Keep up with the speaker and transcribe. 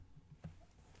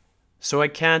So I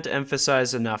can't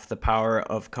emphasize enough the power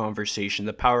of conversation,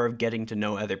 the power of getting to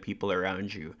know other people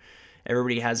around you.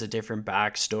 Everybody has a different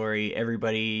backstory.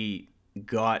 Everybody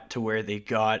got to where they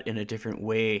got in a different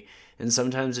way. And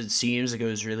sometimes it seems like it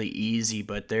was really easy,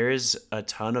 but there's a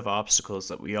ton of obstacles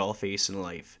that we all face in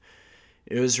life.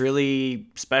 It was really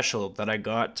special that I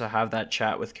got to have that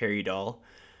chat with Carrie Doll,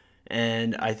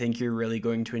 and I think you're really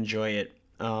going to enjoy it.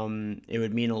 It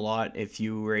would mean a lot if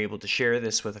you were able to share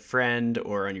this with a friend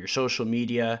or on your social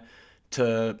media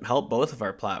to help both of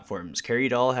our platforms. Carrie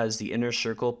Doll has the Inner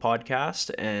Circle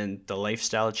podcast, and the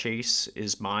Lifestyle Chase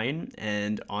is mine.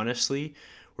 And honestly,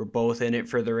 we're both in it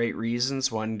for the right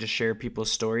reasons, wanting to share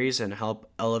people's stories and help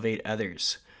elevate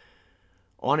others.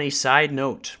 On a side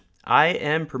note, I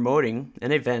am promoting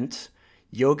an event,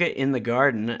 Yoga in the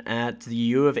Garden, at the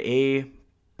U of A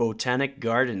Botanic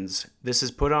Gardens. This is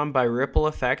put on by Ripple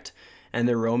Effect and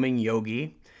the Roaming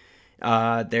Yogi.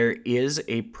 There is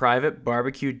a private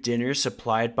barbecue dinner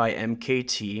supplied by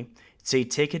MKT. It's a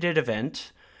ticketed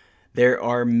event. There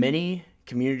are many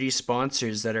community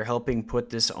sponsors that are helping put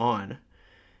this on,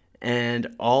 and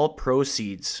all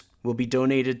proceeds will be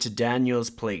donated to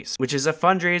Daniel's Place, which is a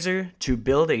fundraiser to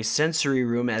build a sensory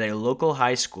room at a local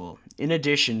high school, in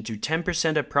addition to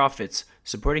 10% of profits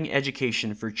supporting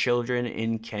education for children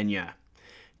in Kenya.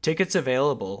 Tickets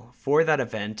available for that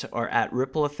event are at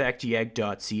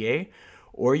rippleeffectyeg.ca,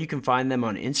 or you can find them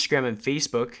on Instagram and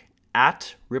Facebook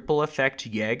at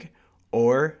rippleeffectyeg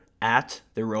or at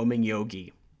the Roaming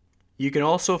Yogi. You can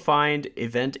also find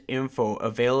event info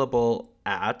available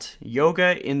at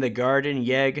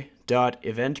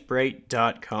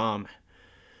yogainthegardeny.eventbrite.com.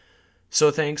 So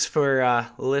thanks for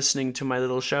listening to my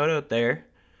little shout out there.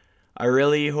 I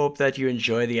really hope that you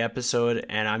enjoy the episode,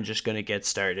 and I'm just going to get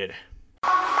started.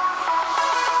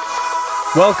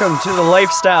 Welcome to the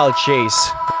Lifestyle Chase.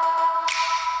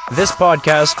 This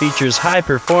podcast features high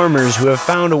performers who have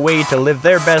found a way to live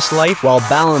their best life while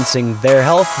balancing their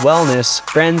health, wellness,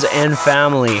 friends, and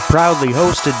family. Proudly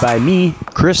hosted by me,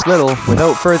 Chris Little.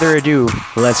 Without further ado,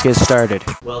 let's get started.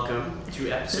 Welcome to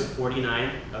episode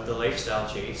 49 of the Lifestyle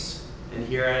Chase. And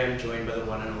here I am joined by the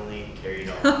one and only Carrie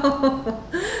Doll.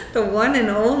 The one and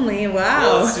only, wow.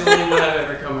 Well, it's the only one I've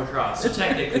ever come across, so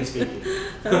technically speaking.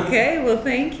 Okay, well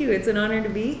thank you. It's an honor to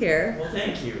be here. Well,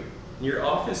 thank you. Your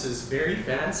office is very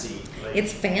fancy.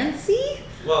 It's fancy?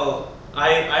 Well,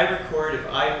 I record, if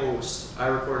I host, I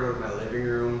record out of my living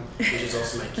room, which is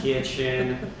also my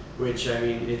kitchen, which, I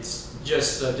mean, it's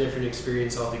just a different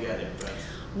experience altogether. But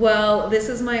Well, this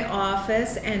is my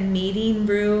office and meeting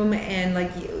room, and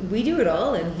we do it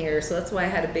all in here, so that's why I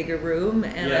had a bigger room,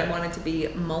 and I wanted to be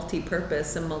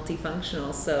multi-purpose and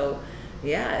multifunctional. So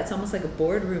yeah, it's almost like a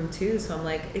boardroom too, so I'm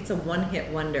like, it's a one-hit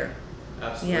wonder.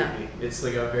 Absolutely. Yeah. It's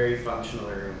like a very functional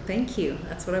room. Thank you.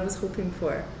 That's what I was hoping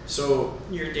for. So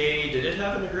your day, did it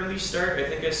have an early start? I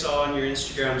think I saw on your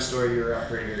Instagram story you were up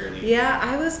pretty early. Yeah,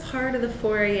 I was part of the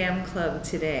 4 a.m. club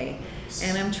today,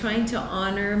 and I'm trying to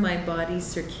honor my body's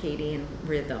circadian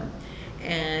rhythm.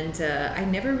 And I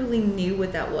never really knew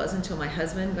what that was until my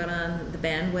husband got on the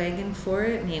bandwagon for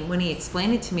it. And when he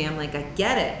explained it to me, I'm like, I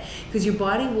get it. Because your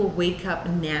body will wake up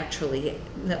naturally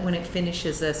when it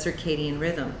finishes a circadian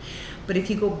rhythm. But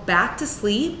if you go back to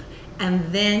sleep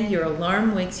and then your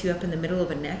alarm wakes you up in the middle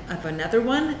of another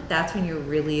one, that's when you're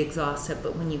really exhausted.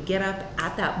 But when you get up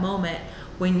at that moment,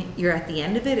 when you're at the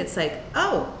end of it, it's like,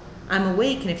 oh, I'm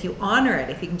awake. And if you honor it,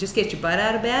 if you can just get your butt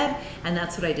out of bed, and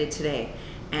that's what I did today.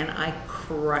 And I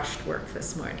crushed work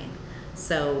this morning.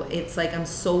 So it's like I'm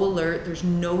so alert. There's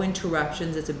no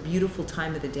interruptions. It's a beautiful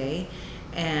time of the day.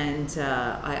 And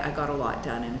I got a lot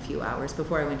done in a few hours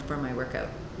before I went for my workout.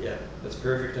 Yeah, that's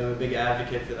perfect. I'm a big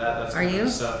advocate for that. That's Are you?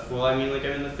 Stuff. Well, I mean, like,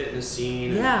 I'm in the fitness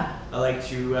scene. Yeah. I like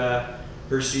to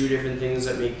pursue different things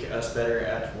that make us better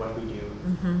at what we do.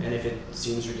 Mm-hmm. And if it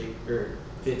seems ridiculous, or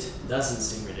if it doesn't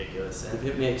seem ridiculous, and if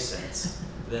it makes sense,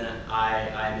 then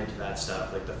I'm into that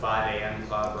stuff. Like the 5 a.m.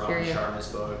 club, Ron Sharma's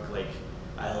book. Like,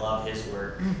 I love his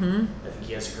work. Mm-hmm. I think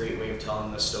he has a great way of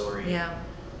telling the story. Yeah.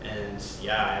 And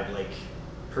yeah, I like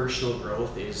personal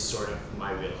growth is sort of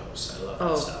my wheelhouse. I love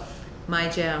that stuff. My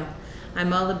jam.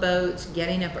 I'm all about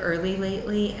getting up early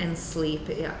lately and sleep.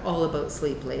 Yeah, all about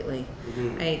sleep lately.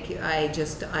 Mm-hmm.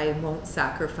 I won't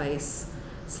sacrifice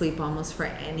sleep almost for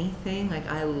anything. Like,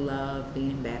 I love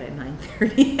being in bed at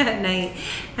 9:30 at night.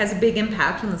 Has a big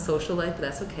impact on the social life, but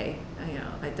that's okay.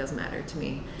 It doesn't matter to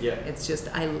me. Yeah. It's just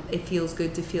it feels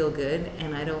good to feel good,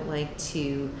 and I don't like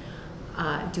to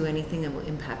do anything that will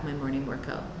impact my morning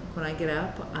workout. When I get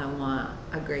up, I want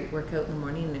a great workout in the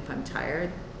morning, and if I'm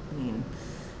tired, I mean,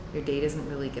 your day doesn't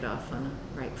really get off on a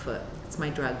right foot. It's my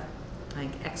drug.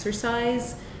 Like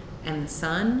exercise and the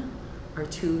sun are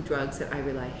two drugs that I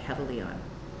rely heavily on.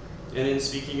 And in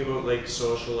speaking about like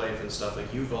social life and stuff,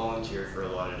 like you volunteer for a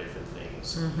lot of different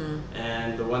things.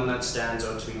 And the one that stands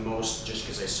out to me most, just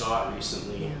because I saw it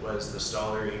recently, was the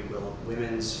Stollery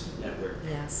Women's Network.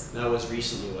 Yes. That was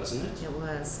recently, wasn't it? It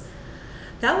was.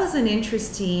 That was an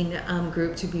interesting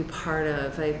group to be part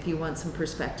of. If you want some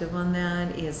perspective on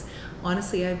that, is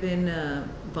honestly, I've been a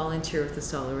volunteer with the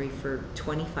Stollery for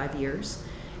 25 years.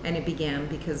 And it began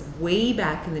because way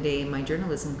back in the day in my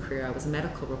journalism career, I was a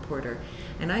medical reporter.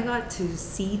 And I got to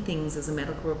see things as a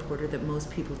medical reporter that most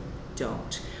people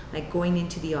don't. Like going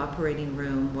into the operating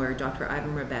room where Dr.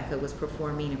 Ivan Rebecca was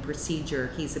performing a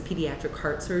procedure. He's a pediatric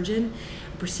heart surgeon.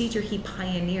 A procedure he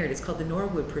pioneered. It's called the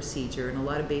Norwood procedure. And a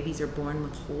lot of babies are born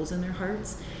with holes in their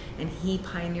hearts. And he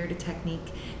pioneered a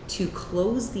technique to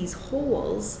close these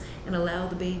holes and allow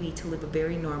the baby to live a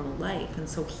very normal life. And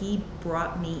so he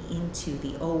brought me into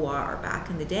the OR back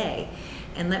in the day.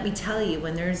 And let me tell you,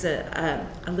 when there's a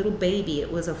little baby,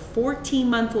 it was a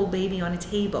 14-month-old baby on a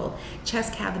table,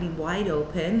 chest cavity wide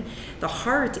open. The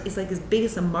heart is like as big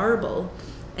as a marble.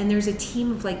 And there's a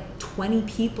team of like 20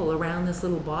 people around this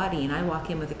little body, and I walk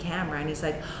in with a camera, and he's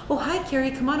like, "Oh, hi, Carrie,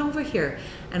 come on over here."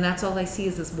 And that's all I see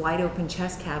is this wide open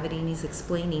chest cavity, and he's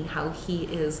explaining how he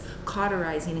is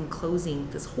cauterizing and closing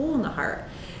this hole in the heart.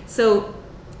 So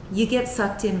you get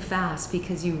sucked in fast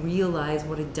because you realize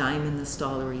what a diamond the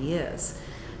Stollery is.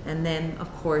 And then,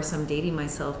 of course, I'm dating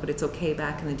myself, but it's okay.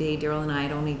 Back in the day, Daryl and I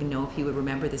don't even know if he would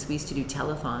remember this. We used to do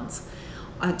telethons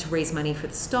to raise money for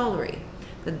the Stollery.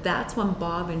 But that's when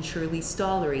Bob and Shirley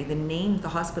Stollery, the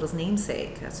hospital's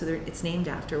namesake, so it's named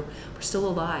after, were still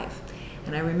alive.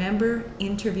 And I remember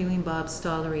interviewing Bob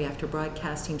Stollery after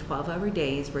broadcasting 12-hour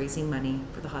days, raising money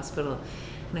for the hospital.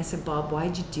 And I said, "Bob,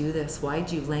 why'd you do this?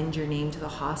 Why'd you lend your name to the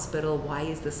hospital? Why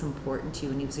is this important to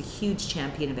you?" And he was a huge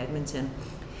champion of Edmonton.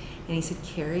 And he said,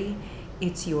 "Carrie,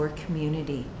 it's your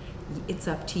community. It's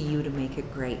up to you to make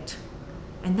it great."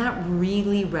 And that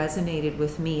really resonated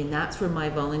with me, and that's where my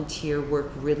volunteer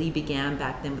work really began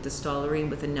back then with the Stollery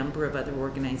and with a number of other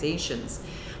organizations.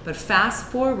 But fast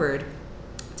forward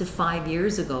to 5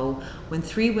 years ago, when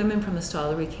 3 women from the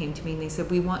Stollery came to me and they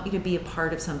said, "We want you to be a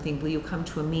part of something. Will you come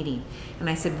to a meeting?" And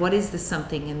I said, "What is this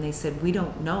something?" And they said, "We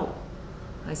don't know."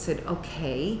 I said,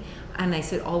 "Okay." And I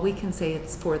said, "All we can say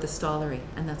it's for the Stollery,"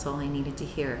 and that's all I needed to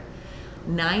hear.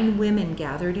 9 women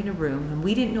gathered in a room, and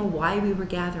we didn't know why we were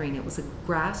gathering. It was a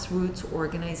grassroots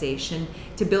organization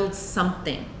to build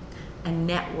something, a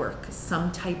network,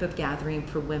 some type of gathering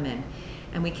for women.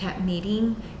 And we kept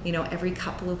meeting, every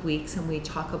couple of weeks, and we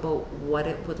talk about what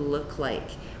it would look like.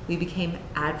 We became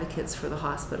advocates for the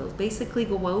hospitals. Basically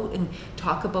go out and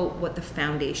talk about what the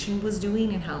foundation was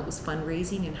doing and how it was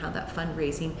fundraising and how that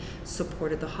fundraising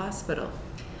supported the hospital.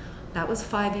 That was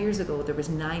 5 years ago. There was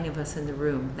 9 of us in the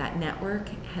room. That network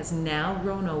has now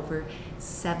grown over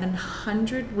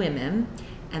 700 women.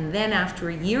 And then after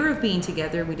a year of being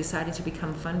together, we decided to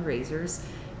become fundraisers.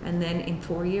 And then in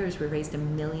 4 years, we raised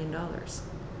 $1 million,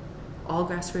 all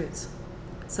grassroots.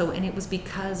 And it was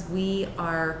because we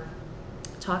are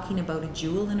talking about a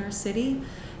jewel in our city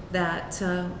that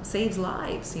saves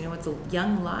lives. It's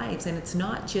young lives, and it's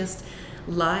not just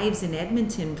lives in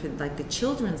Edmonton, like the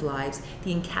children's lives.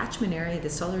 The encatchment area, the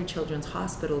Stollery Children's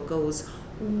Hospital, goes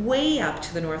way up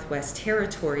to the Northwest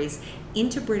Territories,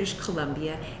 into British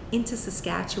Columbia, into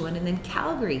Saskatchewan, and then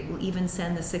Calgary will even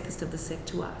send the sickest of the sick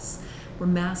to us. We're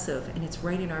massive, and it's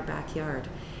right in our backyard.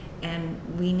 And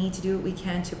we need to do what we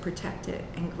can to protect it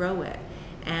and grow it.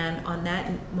 And on that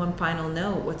one final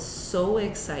note, what's so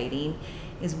exciting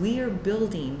is we are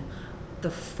building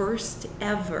the first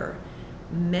ever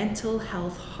mental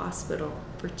health hospital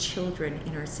for children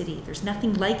in our city. There's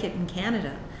nothing like it in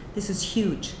Canada. This is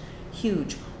huge,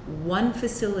 huge. One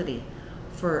facility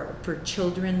for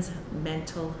children's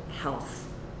mental health.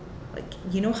 Like,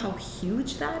 how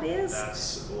huge that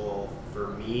is? Well, for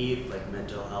me, like,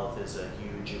 mental health is a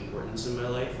huge importance in my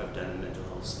life. I've done a mental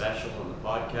health special on the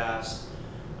podcast.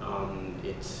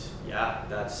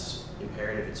 That's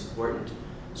imperative. It's important.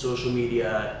 Social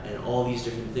media and all these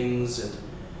different things, and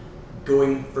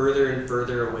going further and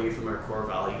further away from our core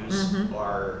values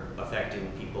are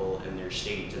affecting people and their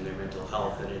state and their mental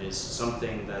health. And it is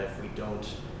something that if we don't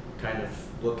kind of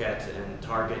look at and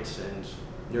target and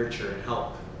nurture and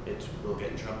help, it will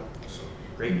get in trouble. So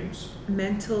great news.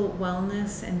 Mental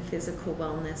wellness and physical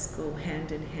wellness go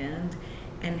hand in hand,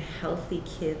 and healthy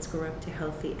kids grow up to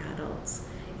healthy adults.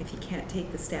 If you can't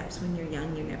take the steps when you're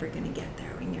young, you're never going to get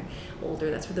there when you're older.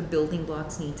 That's where the building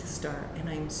blocks need to start. And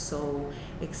I'm so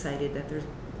excited that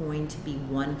going to be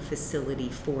one facility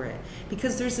for it,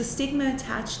 because there's a stigma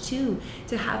attached to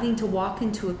having to walk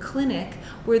into a clinic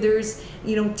where there's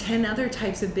 10 other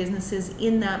types of businesses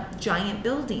in that giant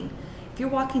building. If you're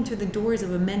walking through the doors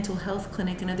of a mental health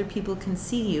clinic and other people can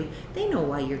see you, they know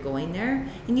why you're going there,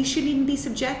 and you shouldn't even be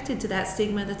subjected to that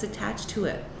stigma that's attached to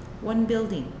it. One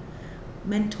building.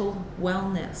 Mental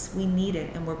wellness, we need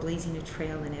it, and we're blazing a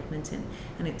trail in Edmonton,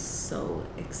 and it's so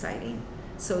exciting.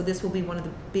 So this will be one of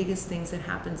the biggest things that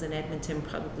happens in Edmonton,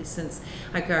 probably, since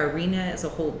our arena is a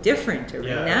whole different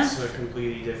arena. Yeah, it's a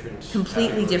completely different Completely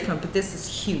category. different, but this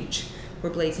is huge.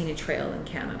 We're blazing a trail in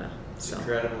Canada. It's so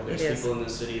incredible. There's it is. people in the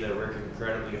city that work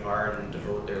incredibly hard and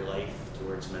devote their life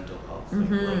towards mental health.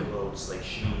 Mm-hmm. Like Blake Lodes, like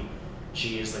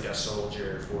she is like a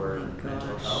soldier for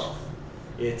mental health.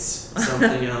 It's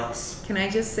something else. Can I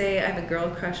just say, I have a girl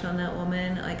crush on that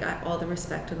woman. All the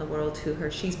respect in the world to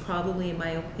her. She's probably, in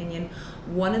my opinion,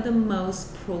 one of the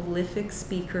most prolific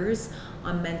speakers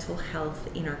on mental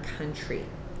health in our country.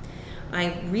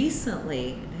 I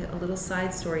recently, a little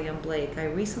side story on Blake, I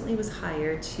recently was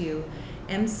hired to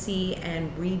MC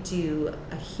and redo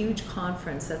a huge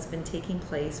conference that's been taking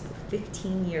place for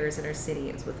 15 years in our city.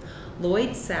 It's with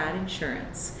Lloyd Sad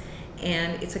Insurance.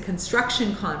 And it's a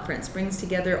construction conference, brings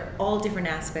together all different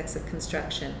aspects of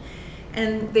construction.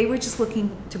 And they were just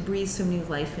looking to breathe some new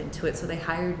life into it, so they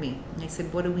hired me. And I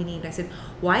said, what do we need? I said,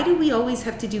 why do we always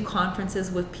have to do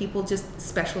conferences with people just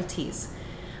specialties?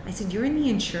 I said, you're in the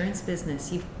insurance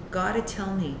business. You've got to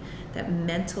tell me that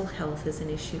mental health is an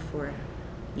issue for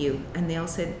you. And they all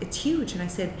said, it's huge. And I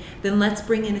said, then let's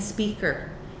bring in a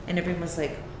speaker. And everyone was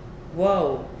like,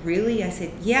 whoa, really? I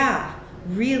said, yeah,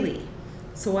 really.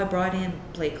 So I brought in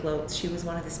Blake Lodes. She was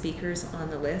one of the speakers on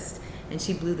the list, and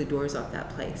she blew the doors off that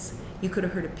place. You could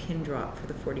have heard a pin drop for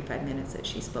the 45 minutes that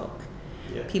she spoke.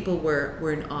 Yeah. People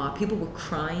were in awe. People were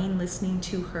crying listening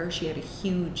to her. She had a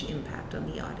huge impact on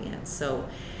the audience. So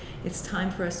it's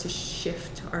time for us to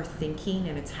shift our thinking,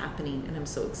 and it's happening, and I'm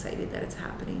so excited that it's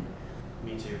happening.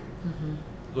 Me too. Mm-hmm.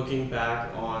 Looking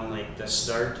back on like the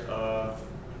start of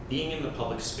being in the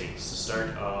public space, the start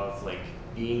of like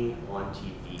being on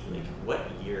TV, like what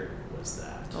year was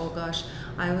that? Oh gosh,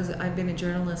 I've been a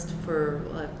journalist for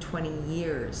like 20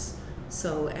 years.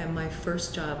 So, and my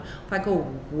first job, if I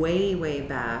go way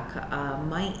back,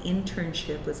 my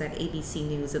internship was at ABC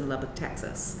News in Lubbock,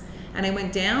 Texas. And I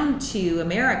went down to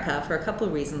America for a couple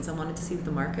of reasons. I wanted to see what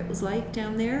the market was like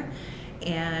down there.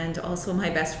 And also my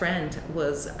best friend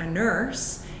was a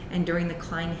nurse. And during the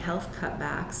Klein Health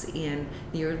cutbacks in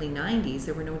the early 90s,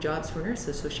 there were no jobs for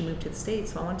nurses, so she moved to the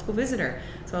States, so I wanted to go visit her.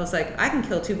 So I was like, I can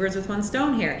kill two birds with one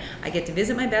stone here. I get to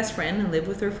visit my best friend and live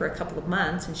with her for a couple of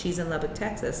months, and she's in Lubbock,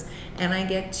 Texas, and I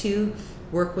get to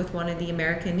work with one of the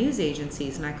American news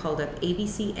agencies, and I called up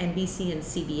ABC, NBC, and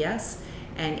CBS,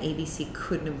 and ABC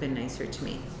couldn't have been nicer to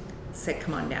me. Said,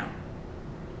 come on down.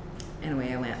 And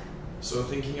away I went. So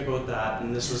thinking about that,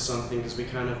 and this was something, because we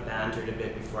kind of bantered a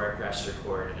bit before I pressed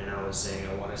record, and I was saying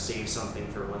I want to save something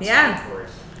for once I record.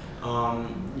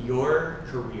 Your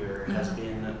career has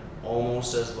been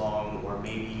almost as long, or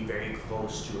maybe very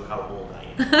close to how old I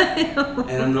am.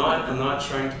 And I'm not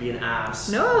trying to be an ass.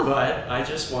 No. But I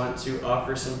just want to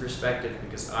offer some perspective,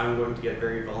 because I'm going to get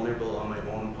very vulnerable on my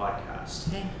own podcast.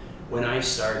 Okay. When I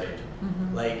started,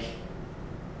 like,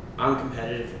 I'm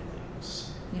competitive in things.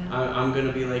 Yeah. I'm going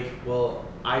to be like, well,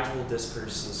 I told this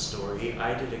person's story,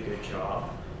 I did a good job,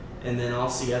 and then I'll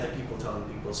see other people telling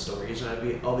people's stories, and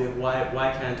I'll be like,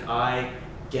 why can't I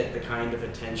get the kind of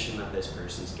attention that this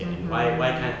person's getting? Why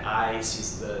can't I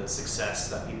see the success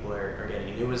that people are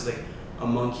getting? And it was like a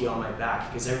monkey on my back,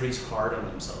 because everybody's hard on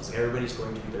themselves. Like, everybody's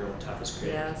going to be their own toughest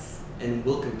critic. Yes. And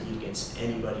will compete against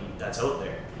anybody that's out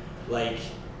there. Like,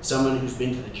 someone who's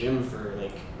been to the gym for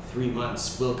like 3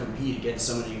 months will compete against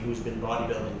somebody who's been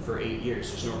bodybuilding for 8 years.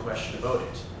 There's no question about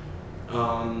it.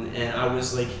 And I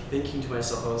was like thinking to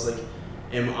myself, I was like,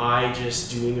 am I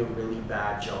just doing a really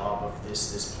bad job of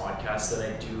this podcast that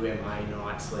I do? Am I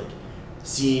not like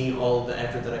seeing all the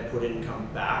effort that I put in come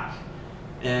back?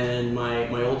 And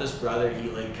my oldest brother, he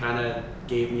like kind of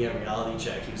gave me a reality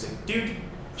check. He was like, dude,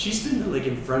 she's been like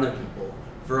in front of people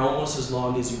for almost as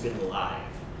long as you've been alive.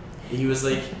 And he was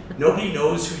like, nobody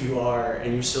knows who you are,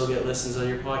 and you still get listens on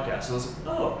your podcast. And I was like,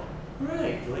 oh,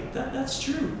 right, like that's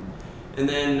true. And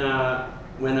then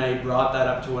when I brought that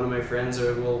up to one of my friends, I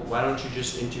was like, well, why don't you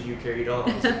just interview Carrie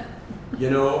Dalton? I was like, you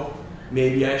know,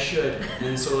 maybe I should.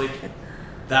 And so like,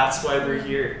 that's why we're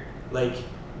here. Like,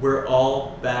 we're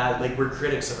all bad, like we're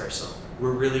critics of ourselves.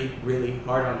 We're really, really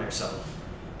hard on ourselves.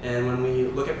 And when we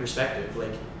look at perspective,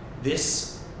 like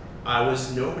this, I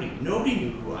was nobody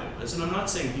knew who I was. And I'm not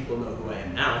saying people know who I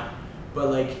am now, but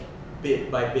like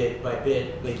bit by bit by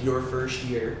bit, like your first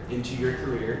year into your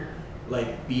career,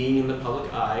 like being in the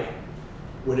public eye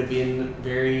would have been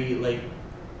very like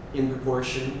in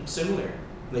proportion similar.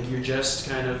 Like you're just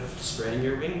kind of spreading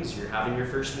your wings, you're having your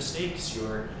first mistakes,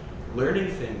 you're learning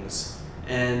things.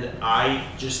 And I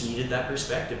just needed that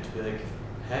perspective to be like,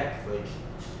 heck, like,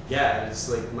 yeah, it's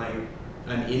like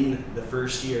I'm in the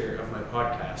first year of my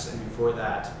podcast, and before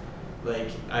that, like,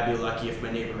 I'd be lucky if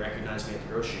my neighbor recognized me at the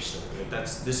grocery store. Like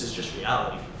this is just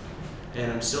reality.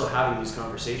 And I'm still having these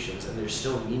conversations, and they're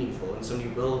still meaningful, and somebody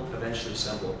will eventually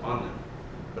stumble upon them.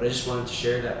 But I just wanted to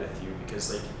share that with you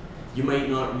because, like, you might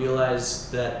not realize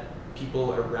that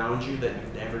people around you that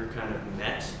you've never kind of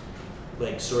met,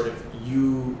 like, sort of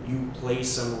you play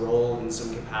some role in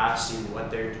some capacity in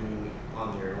what they're doing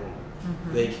on their own.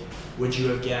 Mm-hmm. Like, would you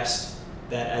have guessed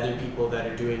that other people that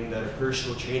are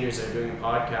personal trainers that are doing a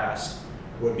podcast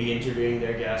would be interviewing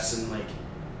their guests and like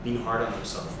being hard on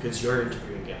themselves because you're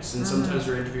interviewing guests, and sometimes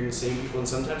we're interviewing the same people, and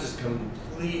sometimes it's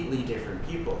completely different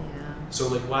people. Yeah. So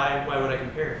like, why would I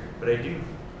compare? But I do.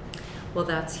 Well,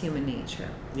 that's human nature.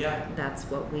 Yeah. That's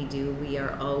what we do. We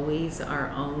are always our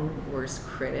own worst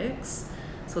critics.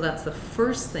 So that's the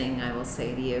first thing I will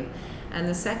say to you. And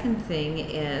the second thing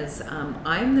is,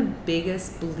 I'm the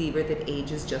biggest believer that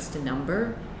age is just a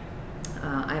number.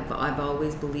 I've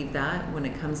always believed that when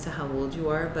it comes to how old you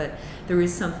are, but there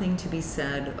is something to be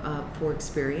said for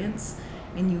experience,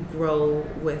 and you grow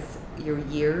with your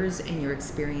years and your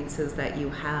experiences that you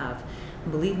have.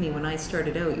 And believe me, when I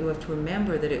started out, you have to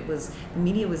remember that the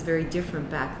media was very different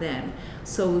back then.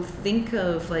 So think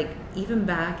of like even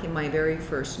back in my very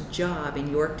first job in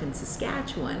Yorkton,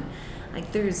 Saskatchewan,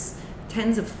 like there's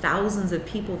tens of thousands of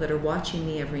people that are watching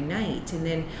me every night. And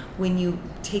then when you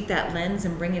take that lens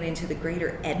and bring it into the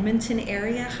greater Edmonton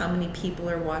area, how many people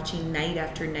are watching night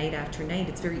after night after night,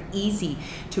 it's very easy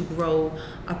to grow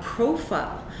a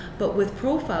profile. But with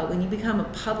profile, when you become a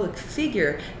public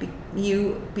figure,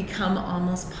 you become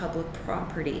almost public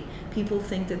property. People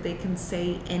think that they can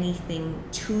say anything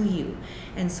to you.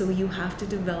 And so you have to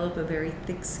develop a very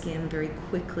thick skin very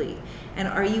quickly. And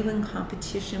are you in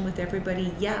competition with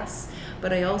everybody? Yes.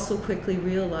 But I also quickly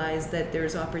realized that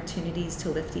there's opportunities to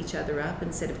lift each other up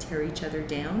instead of tear each other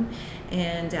down.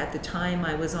 And at the time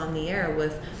I was on the air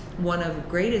with one of the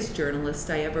greatest journalists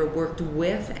I ever worked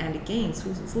with and against,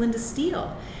 was Linda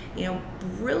Steele. You know,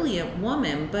 brilliant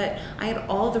woman, but I had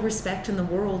all the respect in the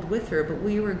world with her. But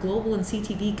we were global, and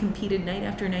CTV competed night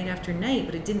after night after night,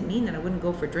 but it didn't mean that I wouldn't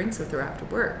go for drinks with her after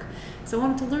work. So I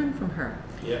wanted to learn from her.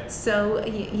 Yeah. So,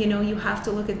 you know, you have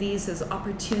to look at these as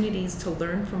opportunities to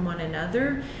learn from one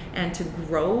another and to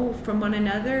grow from one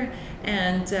another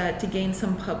and to gain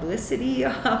some publicity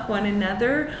off one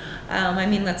another. I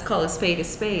mean, let's call a spade a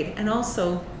spade. And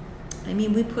also, I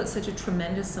mean, we put such a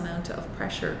tremendous amount of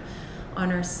pressure on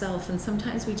ourselves, and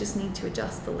sometimes we just need to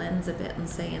adjust the lens a bit and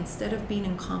say, instead of being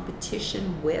in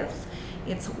competition with,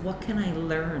 it's what can I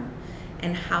learn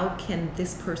and how can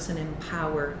this person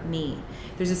empower me.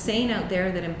 There's a saying out there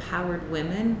that empowered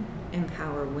women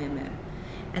empower women,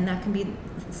 and that can be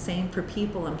the same for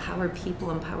people. Empower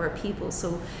people empower people.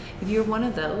 So if you're one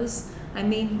of those, I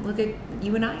mean, look at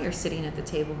you and I are sitting at the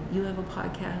table. You have a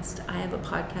podcast, I have a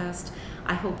podcast.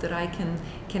 I hope that I can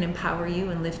empower you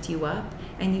and lift you up,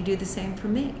 and you do the same for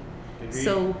me. Agreed.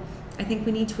 So I think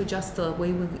we need to adjust the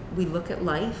way we look at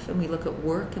life, and we look at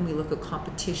work, and we look at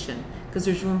competition, because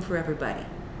there's room for everybody.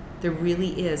 There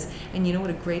really is. And you know what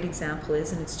a great example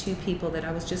is? And it's two people that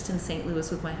I was just in St. Louis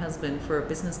with my husband for a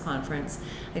business conference.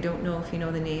 I don't know if you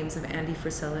know the names of Andy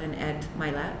Frisella and Ed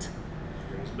Milet.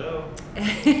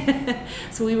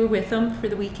 So we were with them for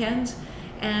the weekend.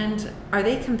 And are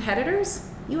they competitors?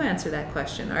 You answer that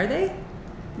question. Are they?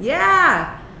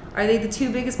 Yeah. Are they the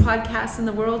two biggest podcasts in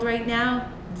the world right now?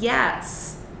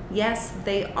 Yes. Yes,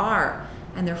 they are.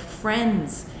 And they're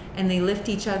friends. And they lift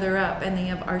each other up. And they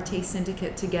have Arte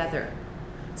Syndicate together.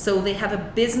 So they have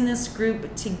a business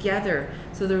group together.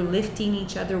 So they're lifting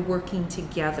each other, working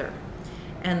together.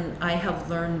 And I have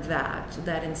learned that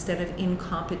instead of in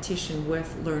competition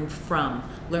with, learn from,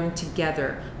 learn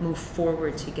together, move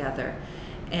forward together.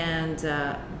 And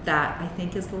that, I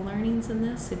think, is the learnings in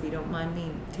this, if you don't mind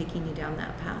me taking you down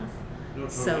that path. No, totally.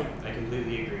 So, I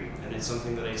completely agree. And it's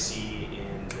something that I see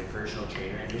in the personal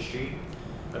trainer industry.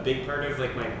 A big part of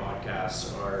like my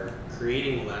podcasts are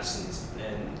creating lessons.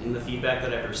 And in the feedback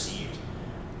that I've received,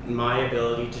 my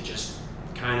ability to just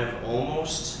kind of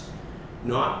almost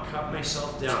not cut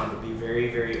myself down, but be very,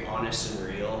 very honest and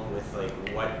real with like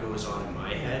what goes on in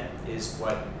my head is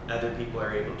what other people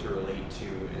are able to relate to,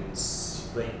 and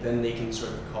like then they can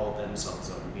sort of call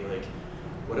themselves up and be like,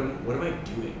 what am I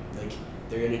doing? Like,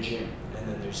 they're in a gym, and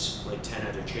then there's like 10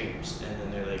 other trainers, and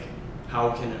then they're like,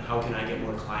 how can I get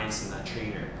more clients than that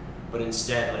trainer? But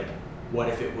instead, like, what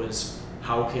if it was,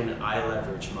 how can I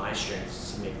leverage my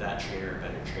strengths to make that trainer a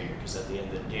better trainer? Because at the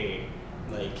end of the day,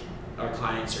 like, our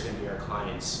clients are going to be our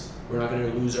clients. We're not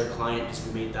going to lose our client because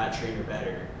we made that trainer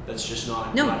better. That's just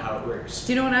not how it works.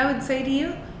 Do you know what I would say to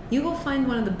you? You go find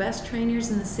one of the best trainers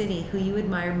in the city who you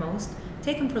admire most.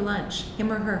 Take them for lunch,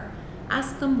 him or her.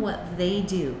 Ask them what they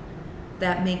do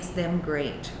that makes them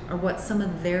great, or what some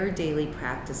of their daily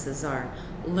practices are.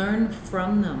 Learn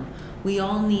from them. We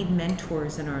all need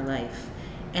mentors in our life.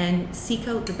 And seek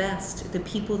out the best, the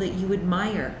people that you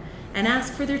admire, and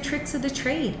ask for their tricks of the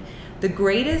trade. The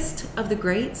greatest of the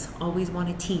greats always want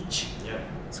to teach. Yep.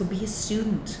 So be a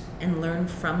student and learn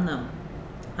from them.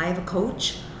 I have a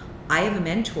coach. I have a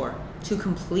mentor. Two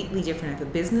completely different. I have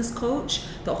a business coach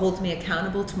that holds me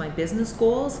accountable to my business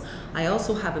goals. I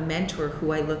also have a mentor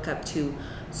who I look up to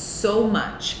so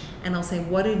much. And I'll say,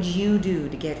 what did you do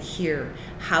to get here?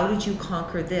 How did you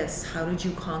conquer this? How did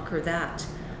you conquer that?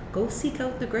 Go seek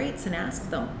out the greats and ask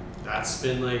them. That's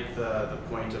been like the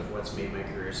point of what's made my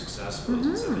career successful.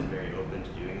 Is I've been very open to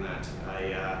doing that.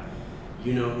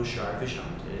 You know who Shar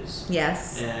Vishant is?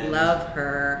 Yes, and love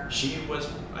her. She was,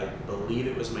 I believe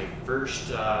it was my first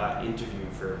interview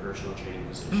for a personal training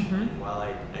position. And while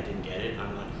I didn't get it,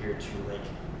 I'm not here to like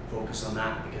focus on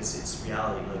that because it's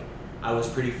reality. Like, I was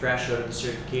pretty fresh out of the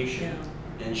certification,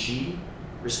 and she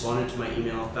responded to my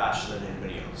email faster than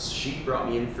anybody else. She brought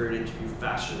me in for an interview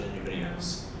faster than anybody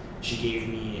else. She gave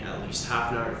me at least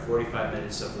half an hour to 45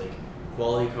 minutes of like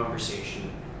quality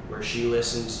conversation where she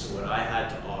listened to what I had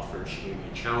to offer. She gave me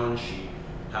a challenge. She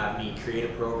had me create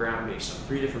a program based on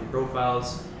 3 different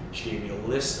profiles. She gave me a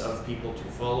list of people to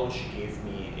follow. She gave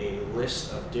me a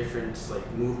list of different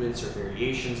like movements or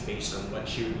variations based on what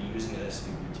she would be using at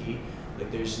SVPT.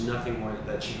 Like, there's nothing more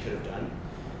that she could have done.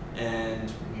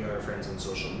 And we are friends on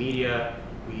social media.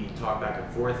 We talk back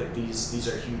and forth. Like, these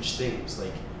are huge things.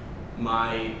 Like,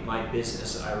 my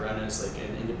business I run as like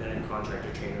an independent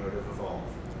contractor trainer out of Evolve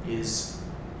is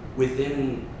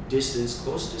within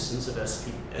close distance of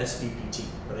SVPT,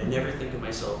 but I never think of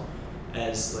myself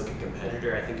as like a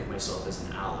competitor. I think of myself as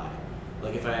an ally.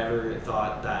 Like, if I ever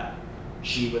thought that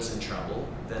she was in trouble,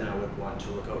 then I would want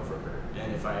to look out for her.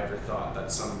 And if I ever thought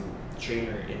that some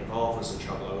trainer in Evolve was in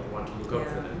trouble, I would want to look out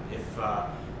for them. If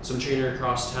some trainer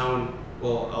across town,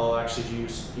 well, I'll actually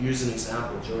use an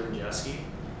example, Jordan Jeske.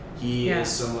 He is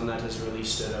someone that has really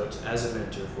stood out as a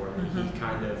mentor for me.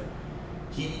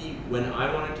 When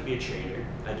I wanted to be a trainer,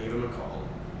 I gave him a call,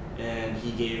 and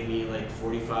he gave me like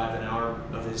 45 an hour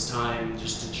of his time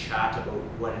just to chat about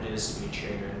what it is to be a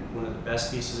trainer. And one of the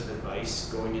best pieces of advice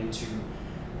going into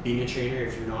being a trainer,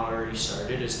 if you're not already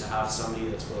started, is to have somebody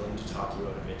that's willing to talk you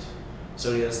out of it.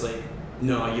 Somebody that's like,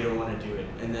 no, you don't want to do it.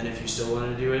 And then if you still want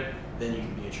to do it, then you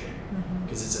can be a trainer,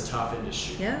 because it's a tough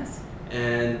industry. Yes.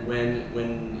 And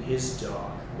when his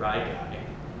dog, Rye Guy,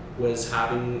 was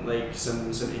having like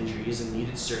some injuries and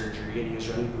needed surgery, and he was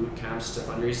running boot camps to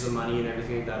fundraise the money and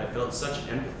everything like that, I felt such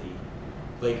empathy.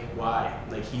 Like, why?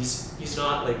 Like, he's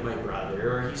not like my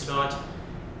brother, or he's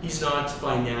not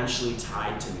financially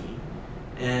tied to me,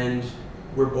 and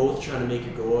we're both trying to make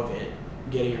a go of it,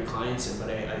 getting our clients in, but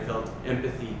I felt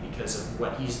empathy because of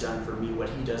what he's done for me, what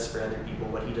he does for other people,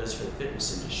 what he does for the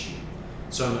fitness industry.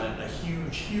 So I'm a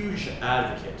huge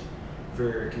advocate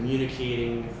for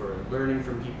communicating, for learning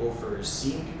from people, for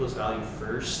seeing people's value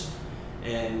first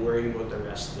and worrying about the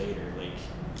rest later. Like,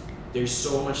 there's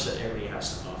so much that everybody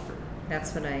has to offer.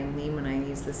 That's what I mean when I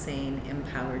use the saying,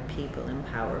 empowered people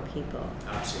empower people.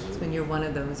 Absolutely. It's when you're one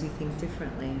of those, you think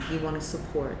differently. You want to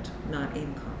support, not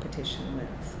in competition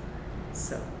with.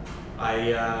 So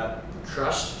I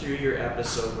crushed through your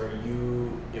episode where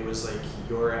it was like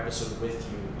your episode with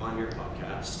you on your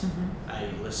podcast. I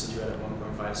listened to it at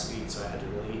 1.5 speed, so I had to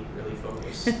really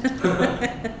focus.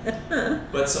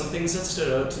 But some things that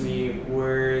stood out to me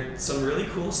were some really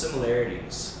cool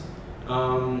similarities.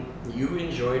 You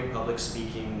enjoyed public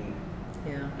speaking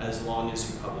as long as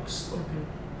you public spoke.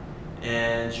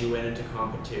 And you went into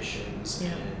competitions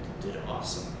and did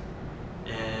awesome.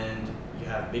 And you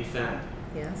have a big family.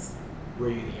 Yes. Were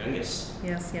you the youngest?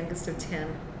 Yes, youngest of 10.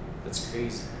 That's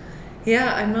crazy.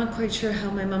 Yeah, I'm not quite sure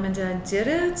how my mom and dad did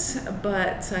it,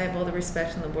 but I have all the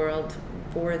respect in the world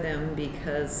for them,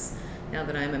 because now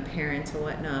that I'm a parent and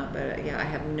whatnot, but yeah, I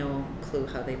have no clue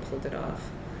how they pulled it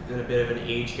off. and a bit of an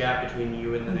age gap between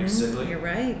you and the next sibling. You're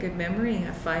right. Good memory.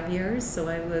 5 years. So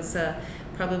I was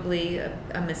probably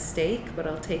a mistake, but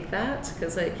I'll take that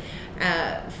because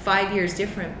 5 years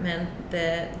different meant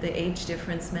that the age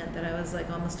difference meant that I was like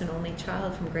almost an only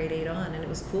child from grade 8 on, and it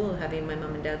was cool having my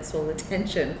mom and dad's sole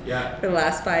attention for the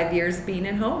last 5 years being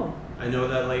at home. I know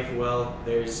that life well.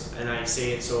 And I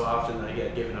say it so often that I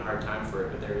get given a hard time for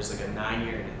it, but there's like a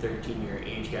 9-year and a 13-year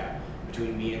age gap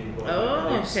between me and both my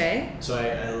brothers. Okay. So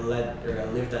I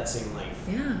lived that same life.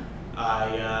 Yeah.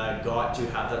 I got to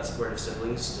have that supportive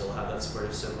siblings, still have that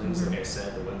supportive siblings. Like I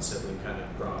said, the one sibling kind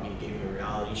of gave me a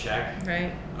reality check.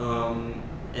 Right.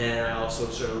 And I also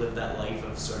sort of lived that life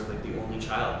of sort of like the only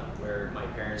child where my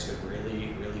parents could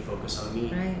really, really focus on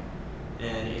me. Right.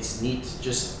 And it's neat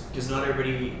just because not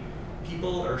everybody,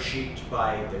 people are shaped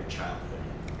by their childhood.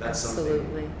 That's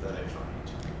Absolutely. Something that I find.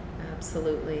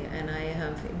 Absolutely. And I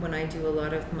have, when I do a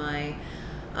lot of my,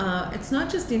 it's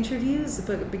not just interviews,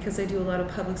 but because I do a lot of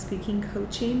public speaking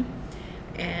coaching.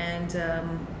 And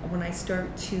when I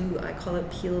start to, I call it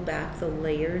peel back the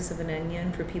layers of an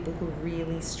onion for people who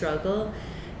really struggle,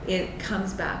 it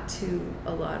comes back to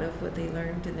a lot of what they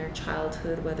learned in their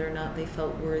childhood, whether or not they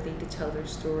felt worthy to tell their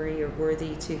story or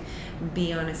worthy to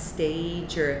be on a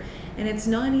stage. And it's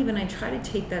not even, I try to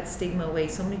take that stigma away.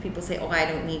 So many people say, oh, I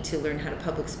don't need to learn how to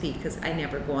public speak because I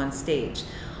never go on stage.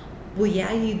 Well,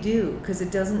 yeah, you do, because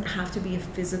it doesn't have to be a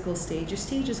physical stage. Your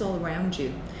stage is all around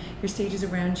you. Your stage is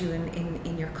around you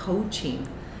in your coaching.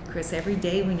 Chris, every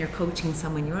day when you're coaching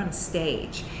someone, you're on a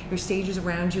stage. Your stage is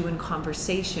around you in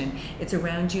conversation. It's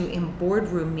around you in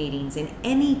boardroom meetings, in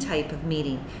any type of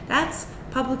meeting. That's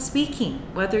public speaking,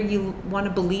 whether you want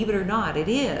to believe it or not, it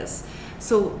is.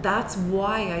 So that's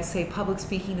why I say public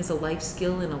speaking is a life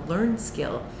skill and a learned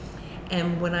skill.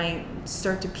 And when I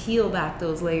start to peel back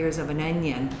those layers of an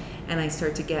onion and I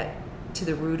start to get to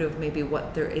the root of maybe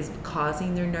what there is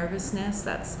causing their nervousness,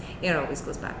 it always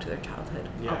goes back to their childhood.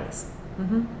 Yeah. Always.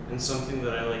 And something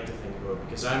that I like to think about,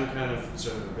 because I'm kind of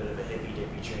sort of a bit of a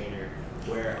hippy-dippy trainer,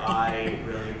 where I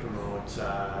really promote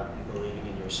believing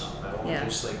in yourself. I won't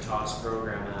just like toss a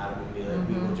program at them and be like,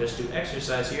 we will just do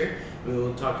exercise here. We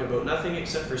will talk about nothing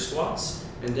except for squats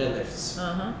and deadlifts.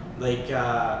 Like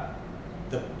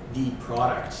the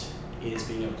product is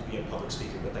being able to be a public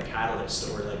speaker, but the catalyst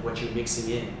or like what you're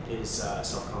mixing in is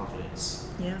self-confidence.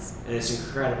 Yes. And it's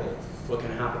incredible what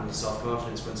can happen with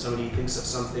self-confidence when somebody thinks of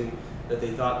something that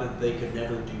they thought that they could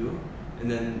never do, and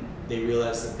then they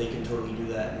realize that they can totally do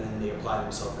that, and then they apply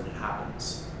themselves and it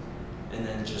happens. And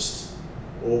then just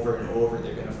over and over,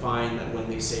 they're going to find that when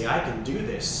they say, I can do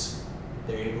this,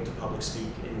 they're able to public speak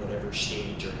in whatever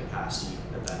stage or capacity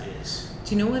that is.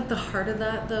 Do you know what the heart of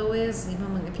that though is?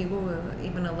 If you go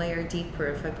even a layer deeper,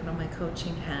 if I put on my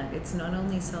coaching hat, it's not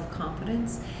only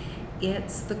self-confidence,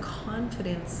 it's the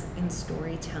confidence in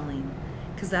storytelling,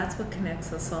 because that's what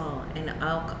connects us all. And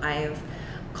I have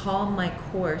called my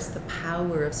course The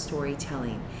Power of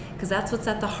Storytelling, because that's what's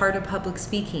at the heart of public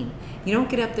speaking. You don't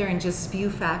get up there and just spew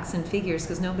facts and figures,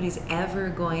 because nobody's ever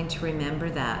going to remember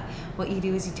that. What you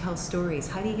do is you tell stories.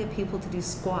 How do you get people to do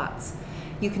squats?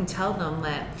 You can tell them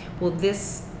that, well,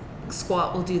 this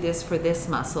squat will do this for this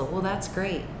muscle. Well, that's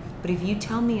great. But if you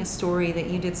tell me a story that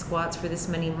you did squats for this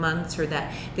many months, or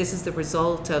that this is the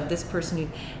result of this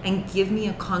person, and give me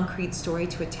a concrete story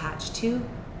to attach to,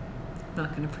 I'm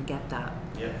not going to forget that.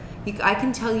 Yeah. I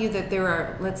can tell you that there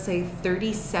are, let's say,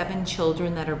 37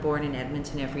 children that are born in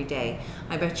Edmonton every day.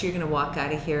 I bet you're going to walk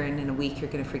out of here and in a week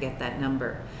you're going to forget that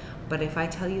number. But if I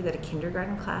tell you that a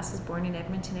kindergarten class is born in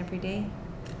Edmonton every day,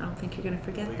 I don't think you're going to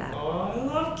forget that. Oh, I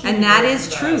love and that is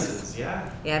classes. truth. Yeah.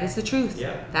 That is the truth.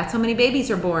 Yeah. That's how many babies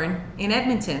are born in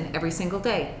Edmonton every single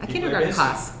day. A kindergarten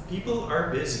class. People are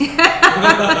busy.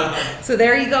 So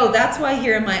there you go. That's why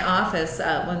here in my office,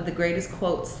 one of the greatest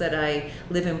quotes that I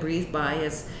live and breathe by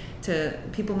is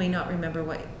people may not remember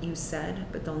what you said,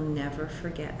 but they'll never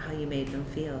forget how you made them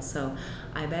feel. So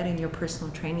I bet in your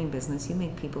personal training business, you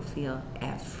make people feel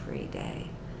every day.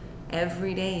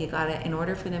 Every day, in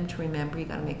order for them to remember, you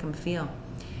gotta make them feel.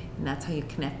 And that's how you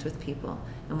connect with people.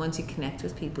 And once you connect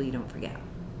with people, you don't forget.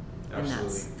 Absolutely. And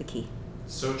that's the key.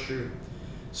 So true.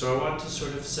 So I want to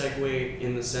sort of segue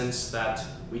in the sense that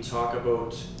we talk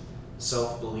about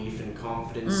self-belief and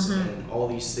confidence and all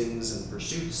these things and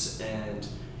pursuits and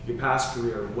your past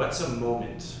career. What's a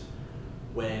moment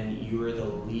when you were the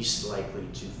least likely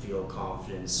to feel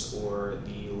confidence or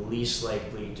the least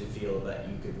likely to feel that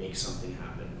you could make something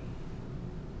happen?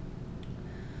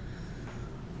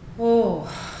 Oh,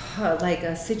 like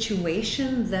a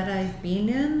situation that I've been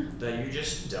in? That you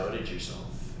just doubted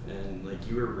yourself and like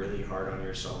you were really hard on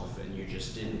yourself and you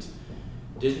just didn't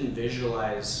didn't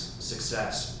visualize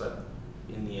success, but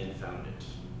in the end found it?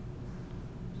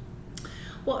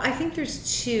 Well, I think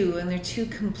there's two, and they're two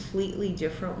completely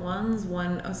different ones.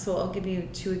 One, so I'll give you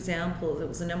two examples. It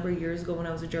was a number of years ago when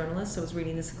I was a journalist. I was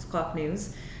reading the 6 o'clock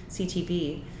news,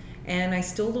 CTV, and I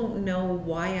still don't know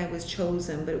why I was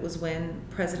chosen, but it was when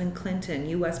President Clinton,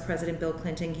 U.S. President Bill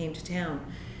Clinton, came to town.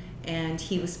 And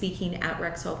he was speaking at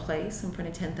Rexall Place in front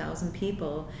of 10,000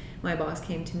 people. My boss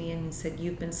came to me and he said,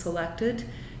 "You've been selected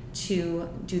to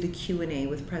do the Q&A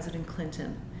with President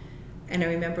Clinton." And I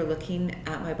remember looking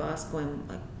at my boss going,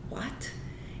 like, what?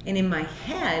 And in my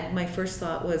head, my first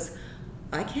thought was,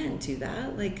 I can't do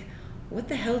that. Like, what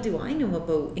the hell do I know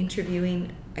about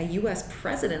interviewing a US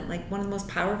president, like one of the most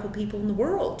powerful people in the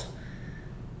world?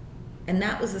 And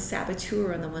that was a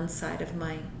saboteur on the one side of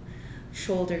my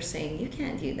shoulder saying, you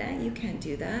can't do that, you can't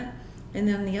do that. And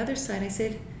then on the other side, I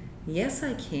said, yes,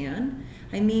 I can.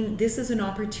 I mean, this is an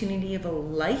opportunity of a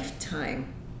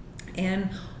lifetime. And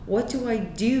what do I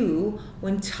do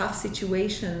when tough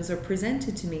situations are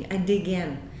presented to me? I dig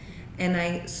in and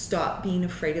I stop being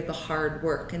afraid of the hard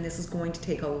work. And this is going to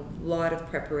take a lot of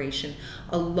preparation,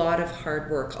 a lot of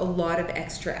hard work, a lot of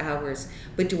extra hours.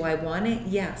 But do I want it?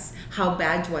 Yes. How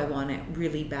bad do I want it?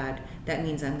 Really bad. That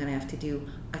means I'm going to have to do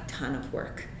a ton of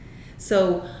work.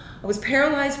 So I was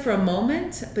paralyzed for a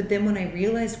moment, but then when I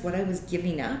realized what I was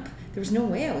giving up, there was no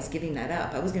way I was giving that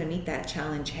up. I was going to meet that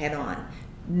challenge head on,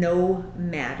 no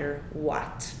matter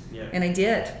what. Yeah. And I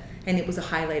did. And it was a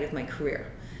highlight of my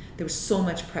career. There was so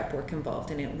much prep work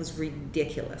involved and it was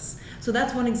ridiculous. So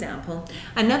that's one example.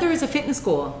 Another is a fitness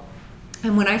goal.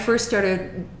 And when I first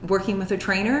started working with a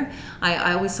trainer,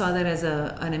 I always saw that as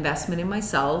an investment in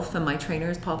myself. And my trainer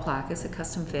is Paul Placas at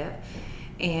Custom Fit.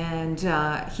 And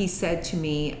he said to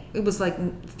me, it was like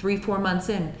 3-4 months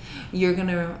in, you're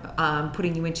gonna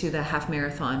putting you into the half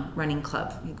marathon running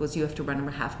club. He goes, you have to run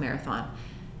a half marathon.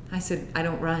 I said, I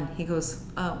don't run. He goes,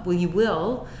 well, you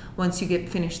will once you get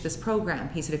finished this program.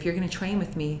 He said, if you're gonna train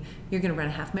with me, you're gonna run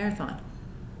a half marathon.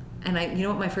 And you know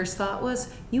what my first thought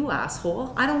was? You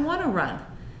asshole, I don't wanna run.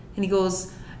 And he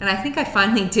goes, and I think I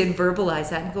finally did verbalize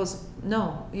that. And he goes,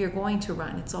 no, you're going to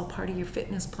run. It's all part of your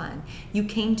fitness plan. You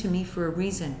came to me for a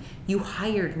reason. You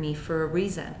hired me for a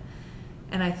reason.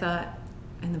 And I thought,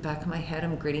 in the back of my head,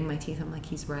 I'm gritting my teeth. I'm like,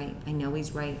 he's right. I know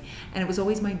he's right. And it was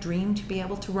always my dream to be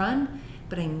able to run,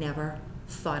 but I never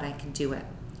thought I could do it.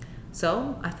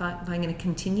 So I thought, I'm going to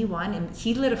continue on. And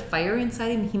he lit a fire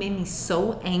inside him. He made me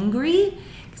so angry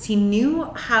because he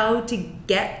knew how to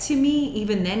get to me.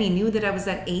 Even then, he knew that I was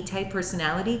that A-type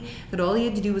personality, that all he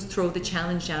had to do was throw the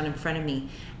challenge down in front of me.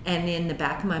 And in the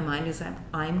back of my mind is that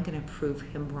I'm going to prove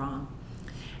him wrong.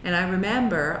 And I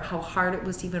remember how hard it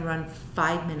was to even run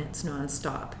 5 minutes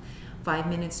nonstop. 5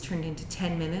 minutes turned into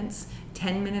 10 minutes.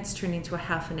 10 minutes turned into a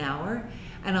half an hour.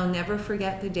 And I'll never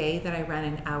forget the day that I ran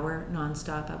an hour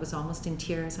nonstop. I was almost in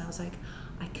tears. I was like,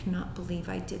 I cannot believe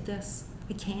I did this.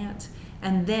 I can't.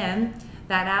 And then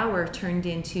that hour turned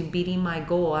into beating my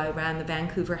goal. I ran the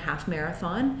Vancouver half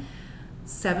marathon.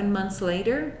 7 months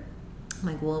later,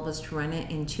 my goal was to run it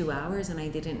in 2 hours, and I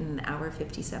did it in an hour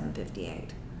 57:58.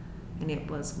 And it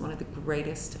was one of the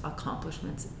greatest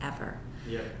accomplishments ever.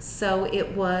 Yeah. So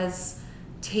it was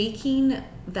taking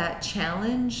that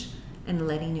challenge and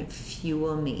letting it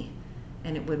fuel me,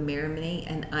 and it would marinate.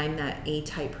 And I'm that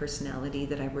A-type personality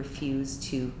that I refuse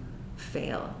to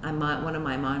fail. One of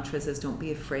my mantras is, don't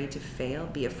be afraid to fail,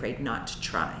 be afraid not to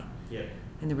try. Yeah.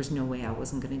 And there was no way I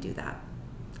wasn't going to do that.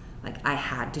 Like, I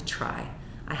had to try.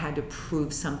 I had to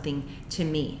prove something to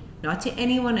me, not to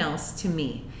anyone else, to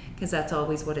me, because that's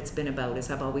always what it's been about. Is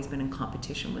I've always been in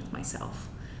competition with myself.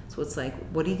 So it's like,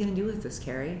 what are you going to do with this,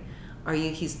 Carrie?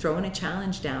 He's throwing a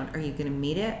challenge down. Are you going to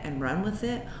meet it and run with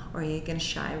it? Or are you going to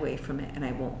shy away from it? And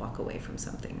I won't walk away from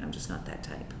something. I'm just not that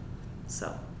type.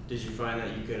 So. Did you find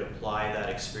that you could apply that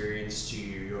experience to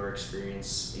your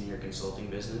experience in your consulting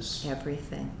business?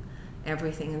 Everything.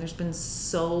 And there's been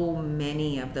so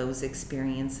many of those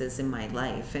experiences in my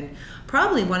life. And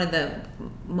probably one of the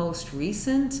most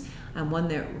recent and one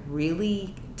that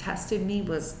really tested me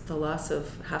was the loss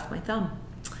of half my thumb.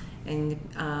 And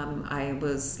I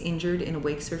was injured in a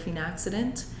wake surfing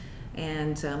accident,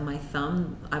 and my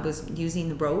thumb, I was using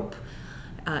the rope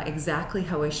exactly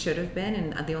how I should have been.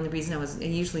 And the only reason I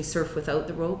usually surf without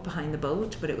the rope behind the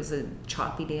boat, but it was a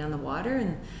choppy day on the water,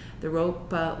 and the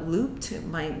rope looped.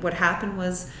 What happened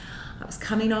was, I was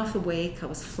coming off the wake, I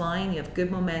was flying, you have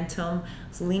good momentum, I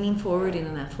was leaning forward in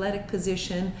an athletic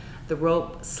position, the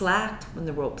rope slacked. When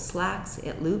the rope slacks,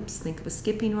 it loops. Think of a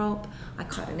skipping rope. I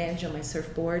caught an edge on my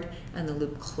surfboard, and the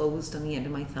loop closed on the end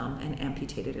of my thumb and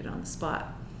amputated it on the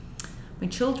spot. My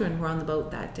children were on the boat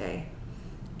that day,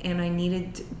 and I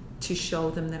needed to show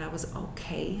them that I was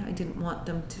okay. I didn't want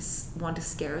them to want to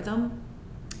scare them.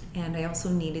 And I also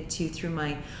needed to, through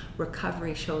my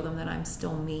recovery, show them that I'm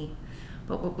still me.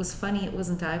 But what was funny, it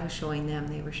wasn't I was showing them,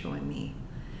 they were showing me.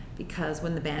 Because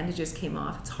when the bandages came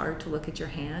off, it's hard to look at your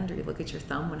hand or you look at your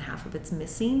thumb when half of it's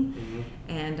missing. Mm-hmm.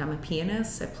 And I'm a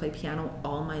pianist. I play piano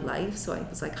all my life. So I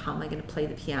was like, how am I going to play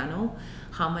the piano?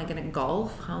 How am I going to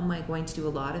golf? How am I going to do a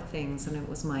lot of things? And it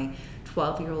was my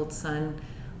 12-year-old son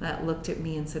that looked at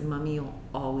me and said, Mommy, you'll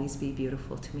always be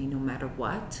beautiful to me no matter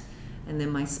what. And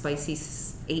then my spicy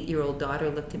 8-year-old daughter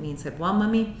looked at me and said, well,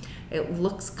 Mommy, it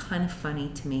looks kind of funny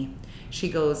to me. She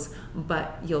goes,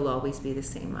 but you'll always be the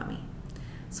same, Mommy.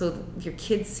 So your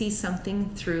kids see something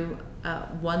through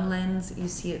one lens, you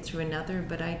see it through another.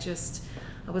 But I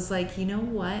was like, you know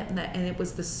what? And it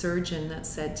was the surgeon that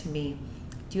said to me,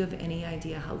 do you have any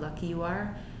idea how lucky you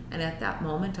are? And at that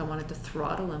moment, I wanted to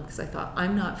throttle him because I thought,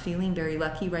 I'm not feeling very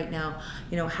lucky right now.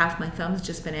 You know, half my thumb's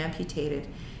just been amputated.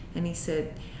 And he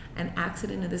said, an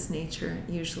accident of this nature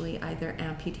usually either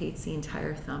amputates the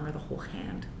entire thumb or the whole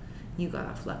hand. You got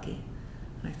off lucky.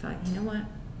 And I thought, you know what?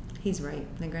 He's right.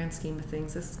 In the grand scheme of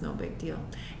things, this is no big deal.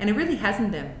 And it really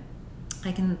hasn't been.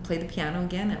 I can play the piano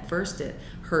again. At first, it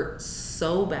hurt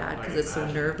so bad because it's so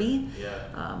nervy.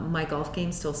 Yeah. My golf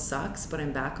game still sucks, but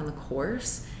I'm back on the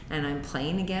course and I'm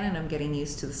playing again and I'm getting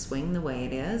used to the swing the way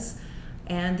it is.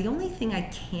 And the only thing I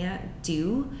can't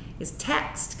do is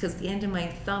text because the end of my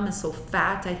thumb is so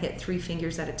fat I hit 3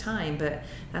 fingers at a time, but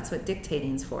that's what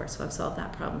dictating's for. So I've solved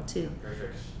that problem too.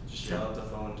 Perfect. Just yell at the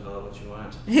phone and tell it what you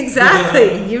want.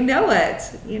 Exactly. You know it.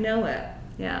 You know it.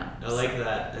 Yeah. I like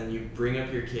that. And you bring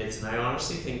up your kids, and I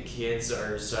honestly think kids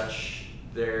are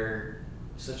they're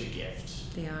such a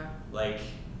gift. They are. Like,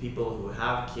 people who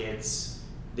have kids,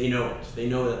 they know it. They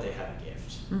know that they have a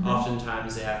gift. Mm-hmm.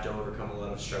 Oftentimes they have to overcome a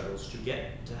lot of struggles to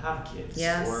get to have kids.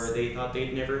 Yes. Or they thought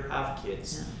they'd never have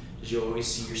kids. Yeah. Did you always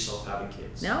see yourself having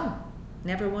kids? No,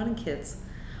 never wanted kids.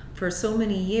 For so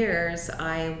many years,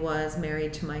 I was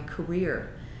married to my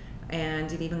career.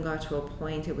 And it even got to a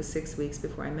point, it was 6 weeks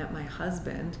before I met my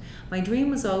husband. My dream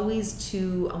was always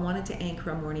I wanted to anchor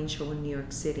a morning show in New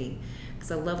York City.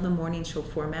 Because I love the morning show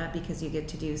format because you get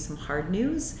to do some hard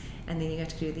news and then you get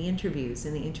to do the interviews.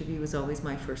 And the interview was always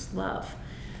my first love.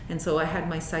 And so I had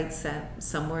my sights set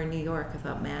somewhere in New York. I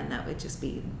thought, man, that would just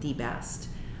be the best.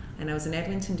 And I was in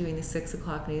Edmonton doing the 6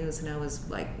 o'clock news, and I was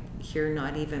like here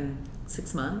not even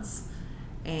 6 months.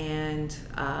 And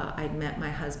I'd met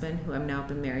my husband, who I've now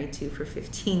been married to for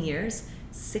 15 years,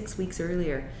 6 weeks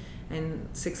earlier. And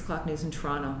 6 o'clock news in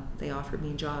Toronto, they offered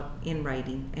me a job in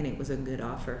writing, and it was a good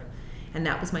offer. And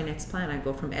that was my next plan. I'd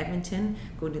go from Edmonton,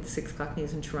 go to the 6 o'clock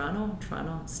news in Toronto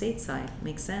stateside,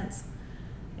 makes sense.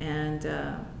 And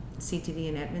CTV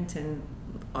in Edmonton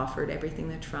offered everything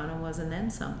that Toronto was and then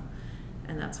some.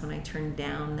 And that's when I turned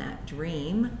down that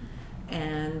dream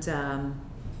and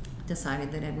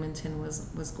decided that Edmonton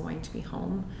was going to be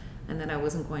home and that I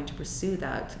wasn't going to pursue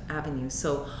that avenue.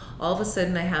 So all of a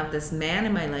sudden I have this man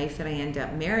in my life that I end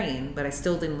up marrying, but I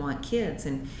still didn't want kids.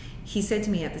 And he said to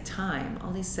me at the time,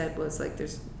 all he said was like,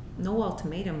 there's no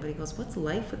ultimatum, but he goes, what's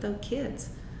life without kids?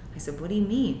 I said, what do you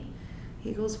mean?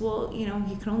 He goes, well, you know,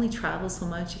 you can only travel so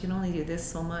much, you can only do this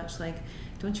so much. Like,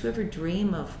 don't you ever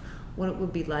dream of what it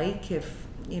would be like if,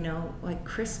 you know, like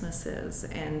Christmas is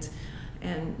and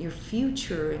your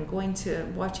future and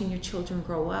watching your children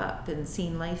grow up and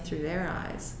seeing life through their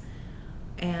eyes.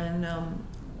 And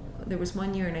there was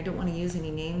one year, and I don't want to use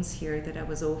any names here, that I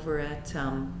was over at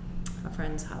a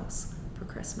friend's house for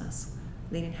Christmas.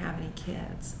 They didn't have any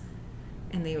kids.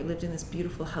 And they lived in this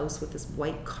beautiful house with this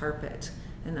white carpet.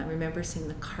 And I remember seeing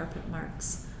the carpet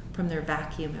marks from their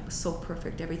vacuum. It was so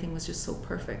perfect. Everything was just so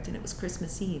perfect. And it was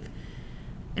Christmas Eve.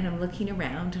 And I'm looking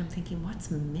around and I'm thinking, what's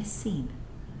missing?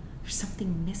 There's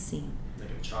something missing. Like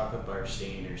a chocolate bar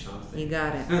stain or something. You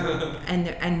got it.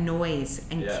 and noise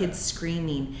and Yeah. kids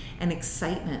screaming and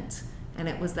excitement. And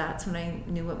that's when I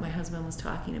knew what my husband was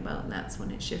talking about. And that's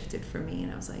when it shifted for me.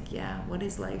 And I was like, yeah, what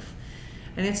is life?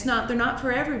 And they're not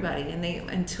for everybody. And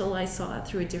until I saw it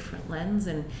through a different lens,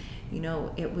 and you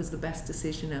know, it was the best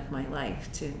decision of my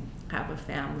life to have a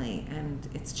family, and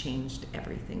it's changed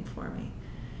everything for me.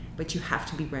 But you have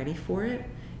to be ready for it.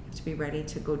 You have to be ready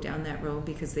to go down that road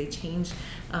because they change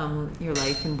your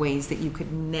life in ways that you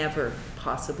could never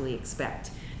possibly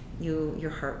expect. Your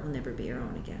heart will never be your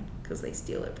own again because they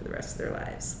steal it for the rest of their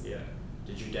lives. Yeah.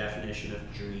 Did your definition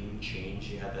of dream change?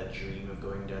 You had that dream of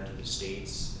going down to the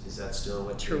States. Is that still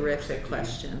what? Terrific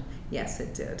question. Yes,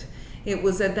 it did. It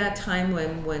was at that time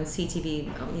when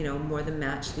CTV, you know, more than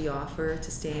matched the offer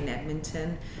to stay in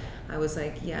Edmonton. I was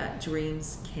like, yeah,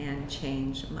 dreams can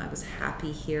change. I was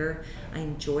happy here. I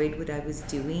enjoyed what I was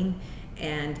doing.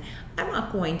 And I'm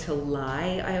not going to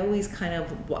lie. I always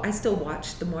I still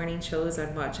watched the morning shows. I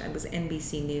was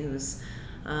NBC News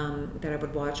that I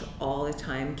would watch all the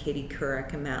time, Katie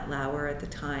Couric and Matt Lauer at the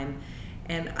time.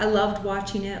 And I loved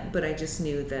watching it, but I just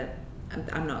knew that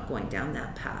I'm not going down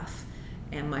that path.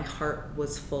 And my heart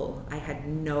was full. I had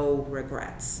no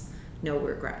regrets.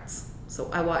 So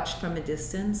I watched from a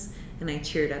distance, and I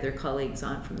cheered other colleagues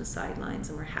on from the sidelines,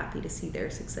 and we're happy to see their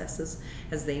successes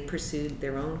as they pursued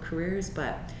their own careers.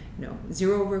 But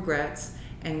zero regrets,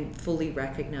 and fully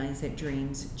recognize that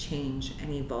dreams change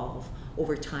and evolve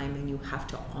over time, and you have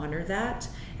to honor that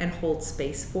and hold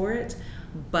space for it.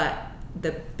 But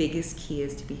the biggest key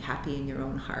is to be happy in your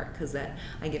own heart, because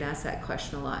I get asked that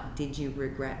question a lot. Did you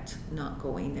regret not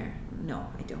going there? No,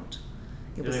 I don't.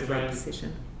 It was the right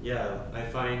decision. Yeah, I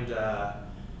find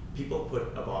people put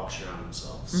a box around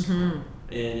themselves. And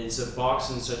it's a box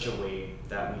in such a way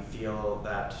that we feel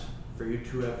that for you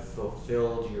to have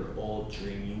fulfilled your old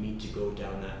dream, you need to go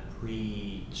down that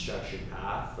pre-structured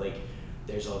path. Like,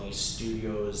 there's all these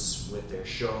studios with their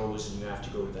shows, and you have to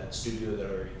go to that studio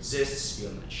that already exists to be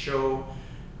on that show.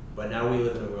 But now we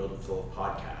live in a world full of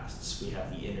podcasts. We have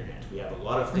the internet. We have a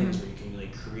lot of things where you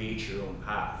can create your own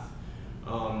path.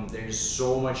 There's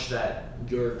so much that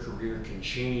your career can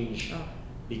change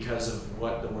because of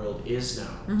what the world is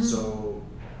now. So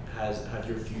have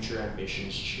your future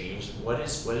ambitions changed? What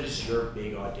is your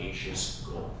big audacious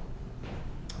goal?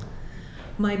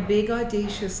 My big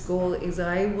audacious goal is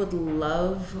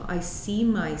I see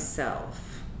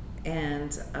myself,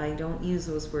 and I don't use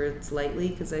those words lightly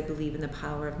because I believe in the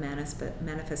power of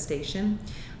manifestation.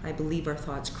 I believe our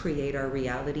thoughts create our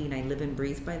reality, and I live and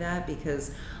breathe by that,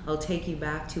 because I'll take you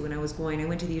back to when I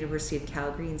went to the University of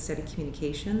Calgary and studied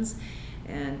communications,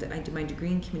 and I did my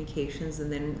degree in communications,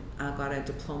 and then I got a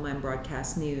diploma in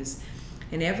broadcast news.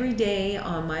 And every day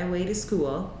on my way to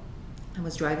school, I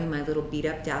was driving my little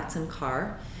beat-up Datsun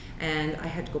car, and I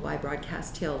had to go by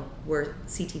Broadcast Hill, where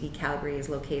CTV Calgary is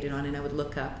located on, and I would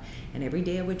look up, and every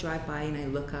day I would drive by and I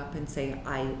look up and say,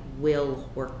 I will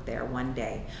work there one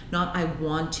day. Not I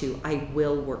want to, I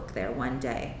will work there one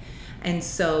day. And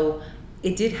so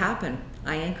it did happen.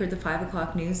 I anchored the 5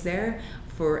 o'clock news there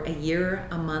for a year,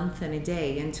 a month, and a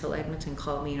day, until Edmonton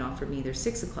called me and offered me their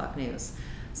 6 o'clock news.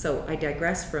 So I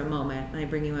digress for a moment, and I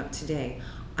bring you up today.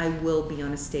 I will be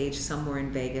on a stage somewhere in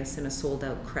Vegas in a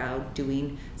sold-out crowd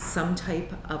doing some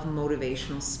type of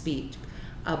motivational speech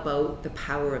about the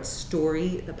power of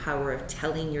story, the power of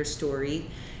telling your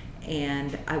story,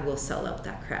 and I will sell out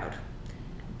that crowd.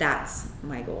 That's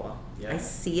my goal. Yeah. I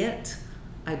see it,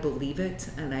 I believe it,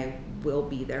 and I will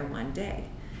be there one day.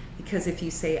 Because if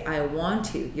you say, I want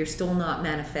to, you're still not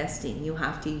manifesting. You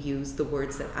have to use the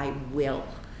words that I will,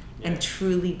 and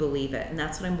truly believe it. And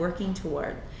that's what I'm working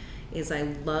toward. Is I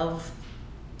love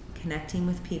connecting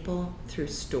with people through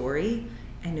story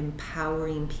and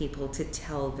empowering people to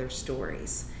tell their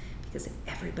stories, because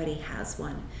everybody has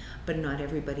one, but not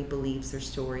everybody believes their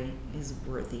story is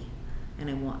worthy, and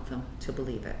I want them to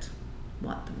believe it,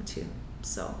 want them to.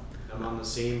 So I'm on the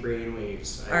same brain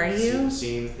waves. Are you? See the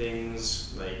same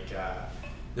things.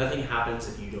 Nothing happens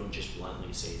if you don't just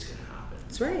bluntly say it's going to happen.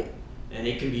 That's right. And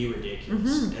it can be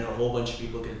ridiculous, and a whole bunch of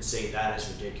people can say that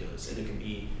is ridiculous, and it can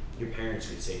be your parents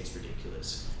could say it's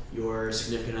ridiculous. Your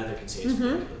significant other can say it's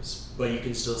ridiculous. But you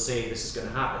can still say this is going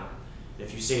to happen. And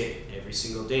if you say it every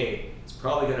single day, it's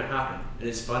probably going to happen. And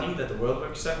it's funny that the world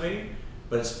works that way,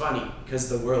 but it's funny because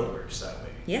the world works that way.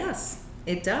 Yes,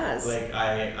 it does.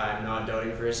 I'm not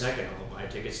doubting for a second. I'll buy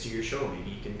tickets to your show.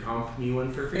 Maybe you can comp me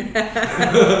one for free.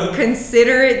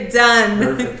 Consider it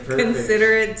done. Perfect.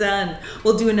 Consider it done.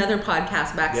 We'll do another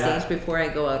podcast backstage before I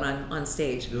go out on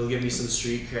stage. It'll give me some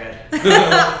street cred.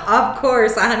 Of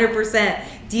course,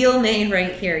 100%. Deal made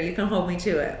right here. You can hold me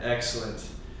to it. Excellent.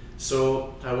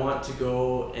 So I want to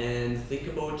go and think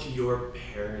about your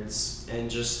parents and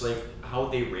just how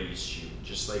they raised you,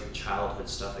 just childhood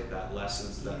stuff like that,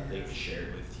 lessons that they've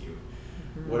shared with you.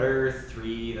 What are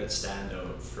 3 that stand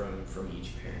out from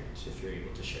each parent, if you're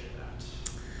able to share that?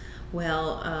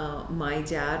 Well, my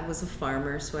dad was a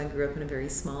farmer, so I grew up in a very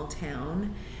small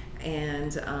town,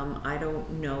 and I don't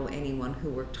know anyone who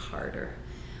worked harder.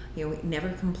 He never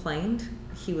complained.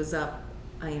 He was up,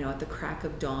 at the crack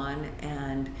of dawn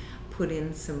and put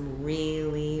in some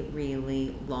really,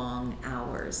 really long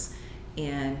hours,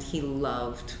 and he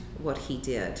loved what he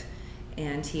did.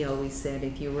 And he always said,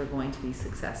 if you were going to be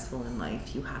successful in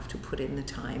life, you have to put in the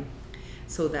time.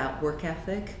 So that work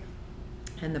ethic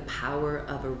and the power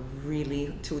of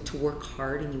to work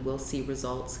hard and you will see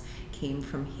results came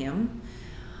from him.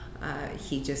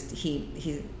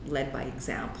 He led by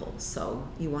example. So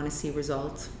you want to see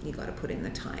results, you got to put in the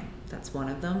time. That's one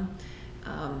of them.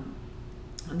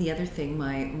 And the other thing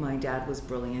my dad was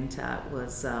brilliant at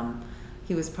was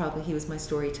he was my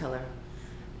storyteller,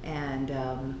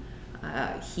 and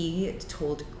he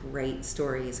told great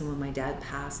stories. And when my dad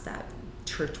passed, that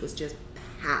church was just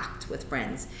packed with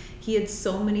friends. He had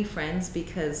so many friends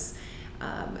because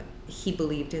he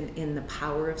believed in the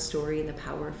power of story and the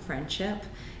power of friendship.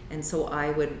 And so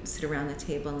I would sit around the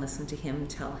table and listen to him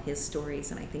tell his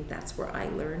stories. And I think that's where I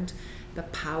learned the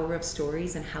power of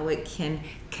stories and how it can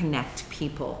connect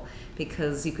people.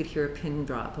 Because you could hear a pin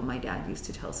drop when my dad used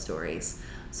to tell stories.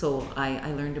 So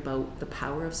I learned about the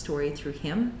power of story through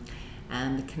him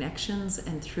and the connections.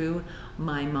 And through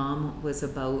my mom was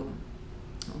about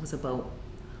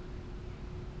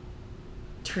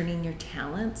turning your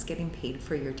talents, getting paid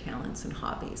for your talents and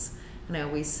hobbies. And I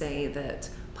always say that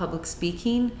public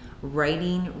speaking,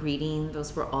 writing, reading,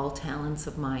 those were all talents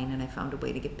of mine, and I found a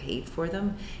way to get paid for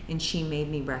them. And she made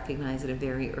me recognize at a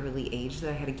very early age that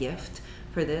I had a gift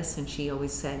for this. And she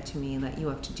always said to me that you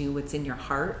have to do what's in your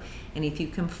heart. And if you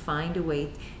can find a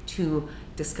way to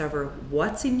discover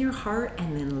what's in your heart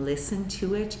and then listen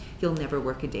to it, you'll never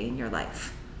work a day in your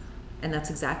life. And that's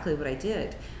exactly what I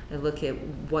did. I look at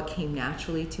what came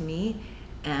naturally to me,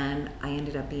 and I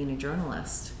ended up being a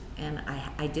journalist. And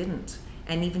I didn't.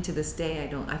 And even to this day,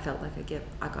 I felt like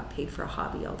I got paid for a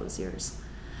hobby all those years.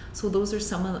 So those are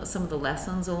some of the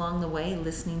lessons along the way: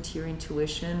 listening to your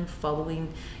intuition,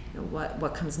 following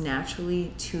what comes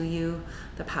naturally to you,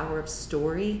 the power of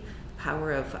story, the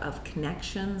power of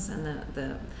connections, and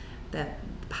the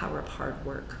power of hard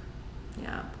work.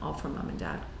 Yeah, all from mom and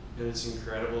dad. And it's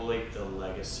incredible, like, the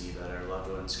legacy that our loved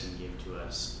ones can give to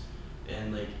us.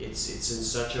 And like it's in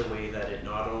such a way that it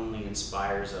not only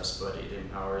inspires us, but it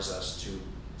empowers us to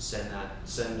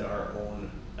send our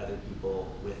own other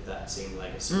people with that same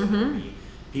legacy. Mm-hmm. Whether it be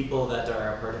people that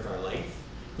are a part of our life,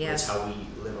 Yes. that's how we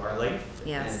live our life,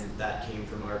 Yes. and that came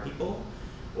from our people.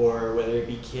 Or whether it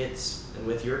be kids, and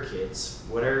with your kids,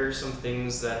 what are some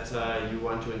things that you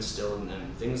want to instill in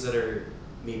them, things that are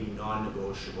maybe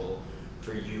non-negotiable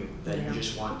for you, that you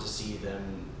just want to see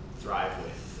them thrive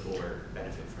with or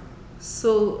benefit from?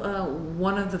 So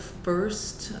one of the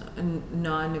first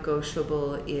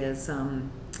non-negotiable is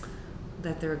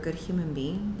that they're a good human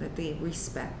being, that they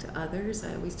respect others.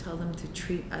 I always tell them to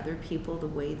treat other people the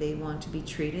way they want to be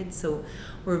treated. So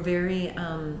we're very,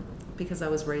 because I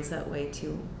was raised that way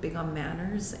too, big on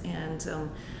manners and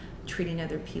treating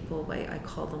other people. I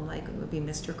call them like it would be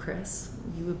Mr. Chris.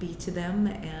 You would be to them,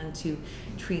 and to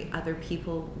treat other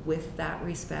people with that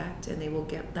respect, and they will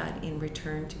get that in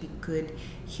return, to be good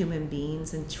human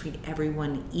beings and treat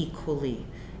everyone equally.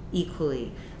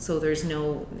 So there's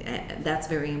that's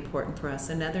very important for us.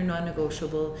 Another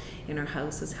non-negotiable in our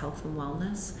house is health and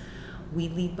wellness. We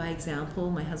lead by example.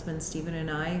 My husband Stephen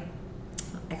and I,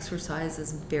 exercise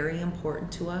is very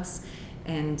important to us,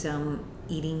 and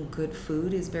eating good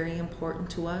food is very important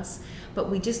to us. But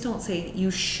we just don't say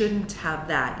you shouldn't have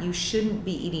that, you shouldn't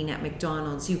be eating at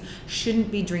McDonald's, you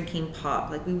shouldn't be drinking pop.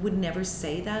 Like, we would never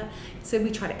say that. Instead,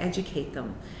 we try to educate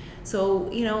them. So,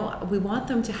 we want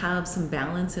them to have some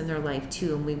balance in their life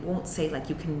too, and we won't say like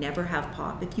you can never have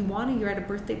pop. If you want to, you're at a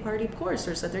birthday party, of course,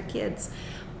 there's other kids.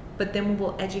 But then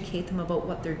we'll educate them about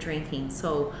what they're drinking.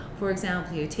 So, for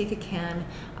example, you take a can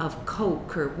of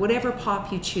Coke or whatever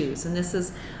pop you choose. And this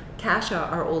is Kasha,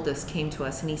 our oldest, came to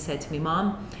us and he said to me,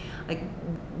 Mom, like,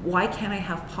 why can't I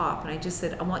have pop? And I just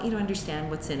said, I want you to understand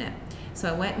what's in it.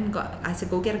 So I said,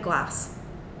 go get a glass.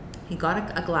 He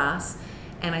got a glass,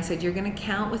 and I said, you're going to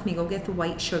count with me. Go get the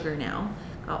white sugar now.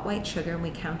 Got white sugar, and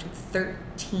we counted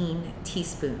 13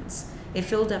 teaspoons. It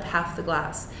filled up half the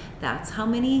glass. That's how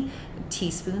many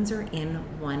teaspoons are in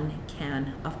one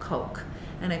can of Coke.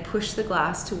 And I pushed the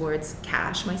glass towards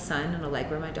Cash, my son, and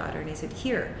Allegra, my daughter, and I said,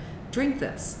 here, drink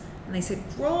this. And they said,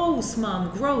 gross,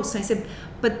 Mom, gross. And I said,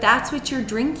 but that's what you're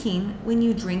drinking when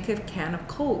you drink a can of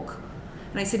Coke.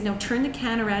 And I said, now turn the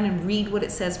can around and read what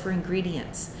it says for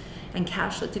ingredients. And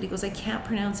Cash looked at it, he goes, I can't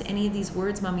pronounce any of these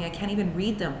words, Mommy. I can't even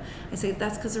read them. I say,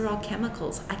 that's because they're all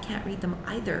chemicals. I can't read them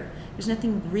either. There's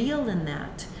nothing real in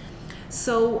that.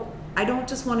 So I don't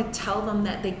just want to tell them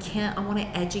that they can't. I want to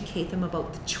educate them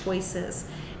about the choices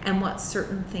and what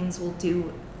certain things will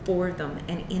do for them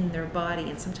and in their body.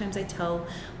 And sometimes I tell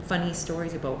funny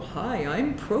stories about, hi,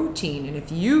 I'm protein, and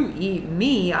if you eat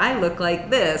me, I look like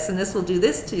this, and this will do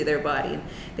this to their body. And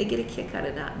they get a kick out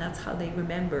of that, and that's how they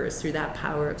remember, is through that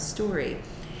power of story.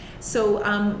 So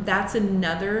that's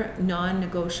another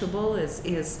non-negotiable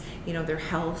is their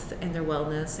health and their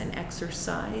wellness and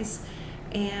exercise.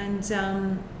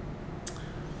 And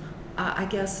I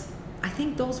guess I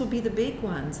think those would be the big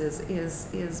ones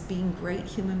is being great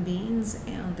human beings,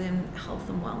 and then health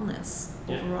and wellness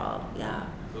overall. Yeah.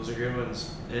 Those are good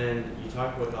ones. And you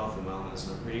talk about health and wellness,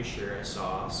 and I'm pretty sure I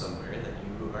saw somewhere that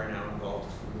you are now involved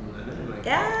with Lululemon. Am I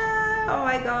Yeah. Oh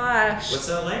my gosh. What's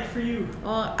that like for you?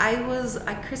 Well,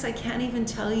 Chris, I can't even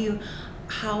tell you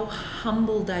how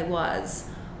humbled I was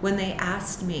when they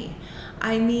asked me.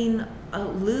 I mean,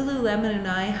 Lululemon and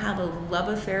I have a love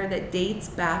affair that dates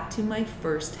back to my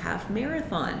first half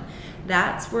marathon.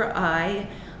 That's where I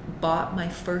bought my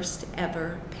first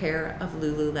ever pair of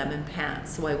Lululemon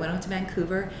pants. So I went out to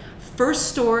Vancouver. First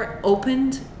store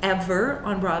opened ever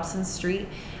on Robson Street.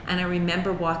 And I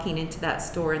remember walking into that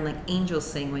store and like angels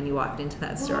sing when you walked into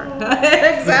that store.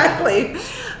 Exactly.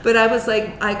 But I was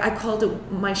like, I called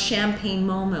it my champagne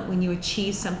moment. When you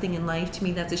achieve something in life, to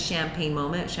me, that's a champagne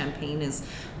moment. Champagne is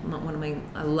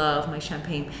I love my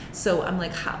champagne. So I'm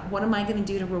like, what am I going to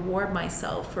do to reward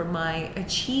myself for my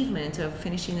achievement of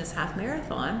finishing this half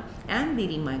marathon and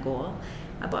meeting my goal?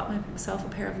 I bought myself a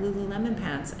pair of Lululemon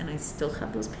pants, and I still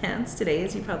have those pants today,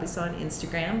 as you probably saw on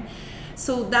Instagram.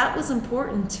 So that was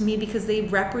important to me because they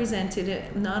represented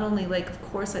it, not only like, of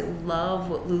course, I love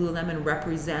what Lululemon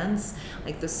represents,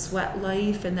 like the sweat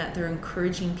life, and that they're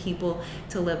encouraging people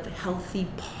to live healthy,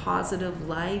 positive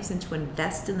lives and to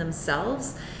invest in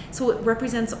themselves. So it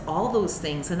represents all those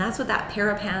things, and that's what that pair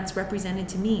of pants represented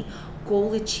to me.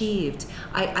 Goal achieved,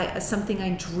 something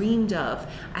I dreamed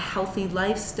of, a healthy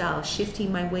lifestyle,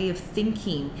 shifting my way of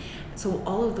thinking. So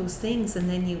all of those things, and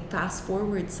then you fast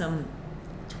forward some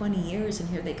 20 years, and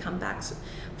here they come back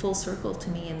full circle to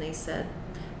me, and they said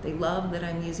they love that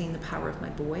I'm using the power of my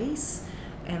voice,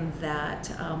 and that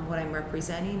what I'm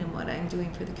representing and what I'm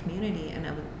doing for the community, and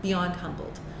I'm beyond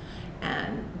humbled.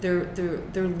 And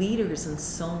they're leaders in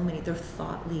so many, they're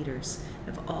thought leaders.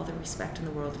 I have all the respect in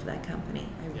the world for that company.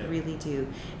 I really do.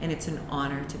 And it's an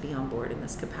honor to be on board in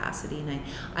this capacity. And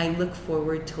I look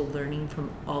forward to learning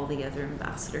from all the other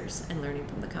ambassadors and learning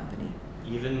from the company.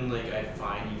 Even like I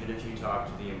find, even if you talk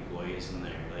to the employees in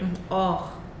there, like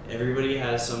everybody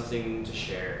has something to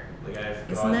share. Like I've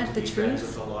gotten to be friends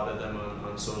with a lot of them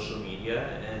on social media,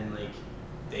 and like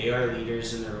they are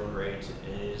leaders in their own right,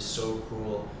 and it is so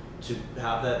cool to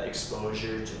have that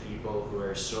exposure to people who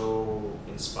are so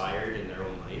inspired in their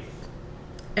own life.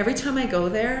 Every time I go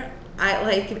there, I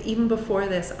like, even before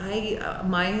this,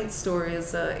 my store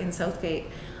is in Southgate.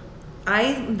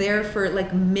 I'm there for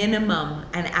like minimum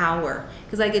an hour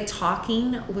because I get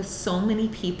talking with so many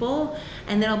people,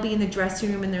 and then I'll be in the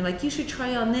dressing room and they're like, you should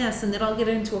try on this, and then I'll get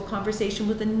into a conversation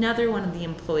with another one of the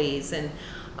employees, and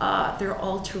they're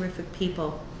all terrific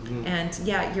people. Mm-hmm. And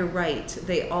yeah, you're right.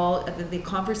 The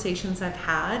conversations I've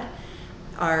had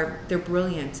they're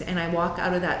brilliant, and I walk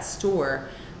out of that store,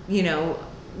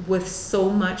 with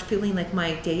so much feeling like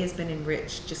my day has been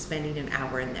enriched just spending an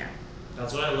hour in there.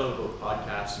 That's what I love about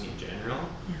podcasting in general.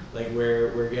 Yeah. Like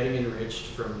we're getting enriched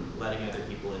from letting other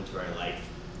people into our life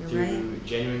through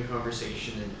genuine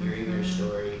conversation and hearing their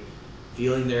story,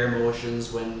 feeling their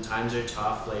emotions when times are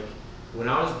tough. Like when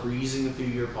I was breezing through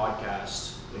your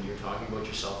podcast, when you're talking about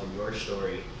yourself and your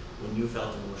story, when you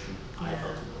felt emotion, I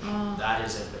felt emotion. That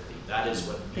is empathy. That is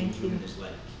what being human is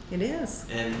like. It is.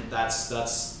 And that's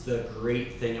the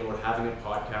great thing about having a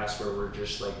podcast where we're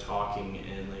just like talking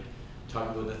and like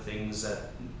talking about the things that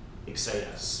excite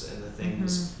us, and the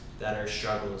things that are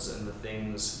struggles, and the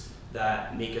things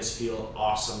that make us feel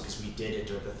awesome because we did it,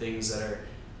 or the things that are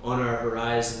on our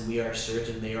horizon, we are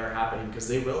certain they are happening because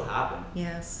they will happen.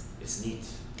 Yes. It's neat.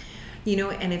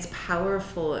 And it's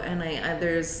powerful, and I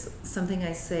there's something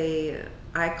I say,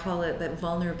 I call it that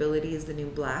vulnerability is the new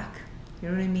black. You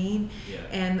know what I mean? Yeah.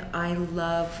 And I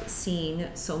love seeing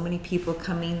so many people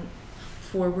coming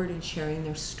forward and sharing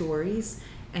their stories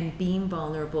and being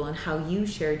vulnerable, and how you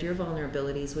shared your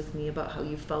vulnerabilities with me about how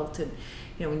you felt, and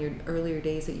in your earlier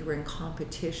days that you were in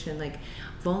competition. Like,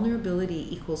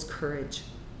 vulnerability equals courage.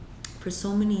 For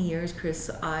so many years, Chris,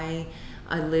 I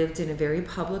lived in a very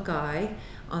public eye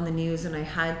on the news, and I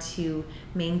had to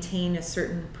maintain a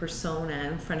certain persona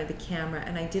in front of the camera,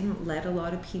 and I didn't let a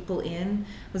lot of people in.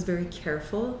 I was very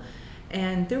careful.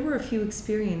 And there were a few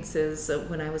experiences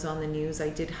when I was on the news. I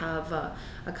did have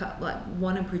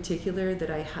one in particular that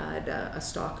I had a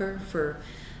stalker for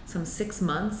some 6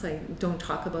 months. I don't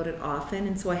talk about it often,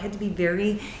 and so I had to be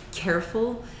very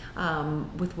careful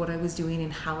with what I was doing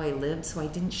and how I lived, so I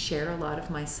didn't share a lot of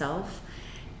myself.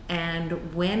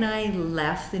 And when I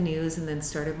left the news and then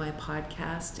started my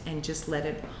podcast and just let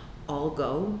it all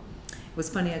go, it was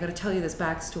funny. I got to tell you this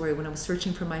backstory. When I was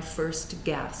searching for my first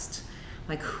guest,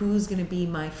 Like, who's going to be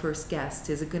my first guest?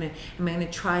 Am I going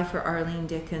to try for Arlene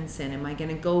Dickinson? Am I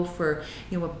going to go for,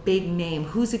 a big name?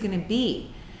 Who's it going to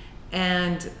be?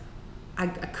 And I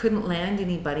couldn't land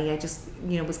anybody. I just,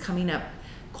 was coming up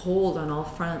cold on all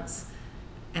fronts.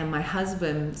 And my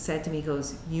husband said to me, he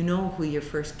goes, you know who your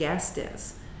first guest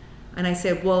is? And I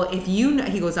said, well, if you know,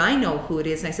 he goes, I know who it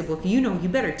is. And I said, well, if you know, you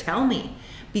better tell me,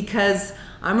 because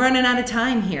I'm running out of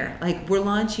time here. Like, we're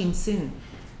launching soon.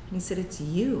 And he said, it's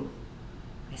you.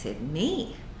 I said,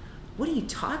 me? What are you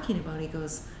talking about? He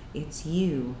goes, it's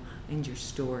you and your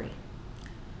story.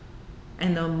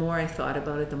 And the more I thought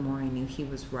about it, the more I knew he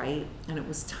was right. And it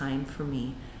was time for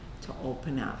me to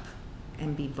open up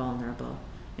and be vulnerable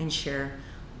and share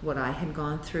what I had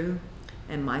gone through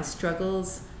and my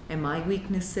struggles and my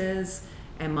weaknesses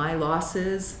and my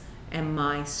losses and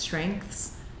my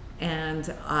strengths.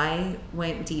 And I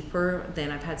went deeper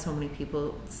than I've had so many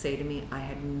people say to me, I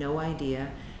had no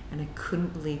idea, and I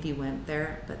couldn't believe you went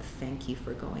there, but thank you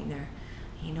for going there.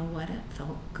 You know what? It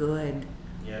felt good.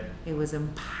 Yeah. It was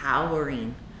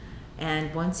empowering.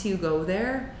 And once you go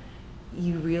there,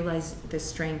 you realize the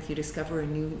strength. You discover a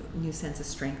new sense of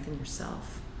strength in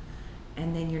yourself.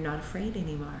 And then you're not afraid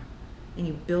anymore. And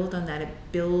you build on that. It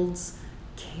builds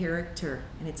character,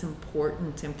 and it's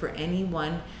important. And for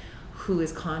anyone who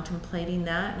is contemplating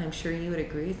that, and I'm sure you would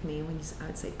agree with me, I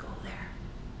would say, go there.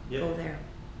 Yeah. Go there.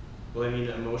 Well, I mean,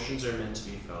 emotions are meant to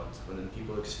be felt. When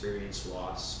people experience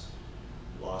loss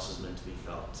is meant to be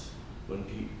felt. When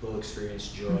people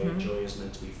experience joy, joy is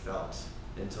meant to be felt.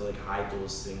 And to like hide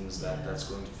those things, that's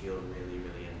going to feel really,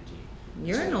 really empty.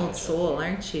 You're So an old soul,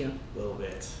 aren't you? a little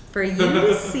bit. For you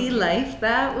to see life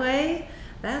that way,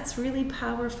 that's really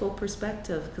powerful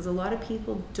perspective, because a lot of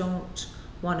people don't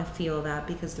want to feel that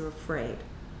because they're afraid.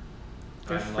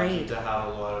 They're I'm afraid. lucky to have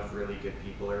a lot of really good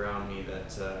people around me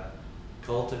that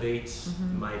cultivate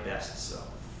my best self.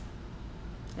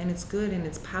 And it's good and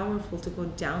it's powerful to go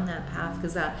down that path,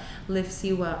 because that lifts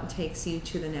you up and takes you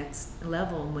to the next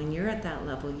level. And when you're at that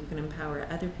level, you can empower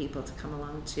other people to come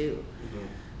along too. Mm-hmm.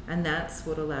 And that's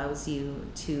what allows you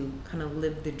to kind of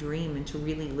live the dream and to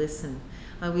really listen.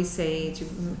 I always say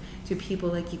to people,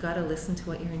 like, you got to listen to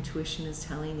what your intuition is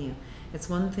telling you. It's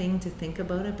one thing to think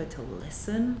about it, but to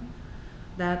listen,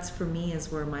 that's for me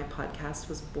is where my podcast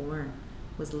was born,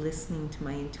 was listening to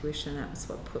my intuition. That was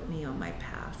what put me on my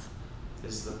path.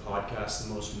 Is the podcast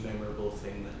the most memorable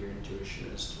thing that your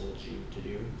intuition has told you to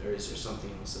do? Or is there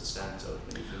something else that stands out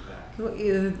when you think back?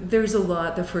 Well, there's a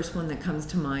lot. The first one that comes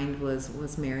to mind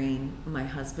was marrying my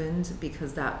husband,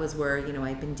 because that was where,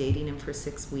 I'd been dating him for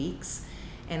 6 weeks,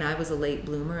 and I was a late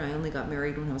bloomer. I only got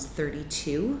married when I was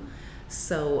 32.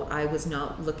 So I was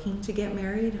not looking to get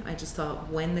married. I just thought,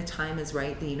 when the time is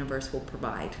right, the universe will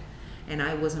provide. And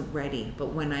I wasn't ready. But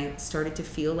when I started to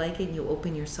feel like it, you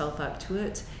open yourself up to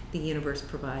it, the universe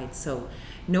provides. So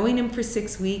knowing him for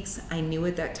 6 weeks, I knew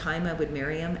at that time I would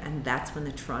marry him, and that's when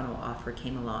the Toronto offer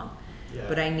came along. Yeah.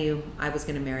 But I knew I was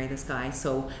going to marry this guy.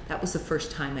 So that was the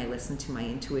first time I listened to my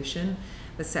intuition.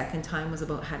 The second time was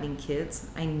about having kids.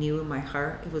 I knew in my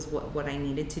heart it was what I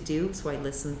needed to do, so I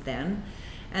listened then.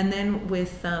 And then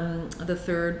with the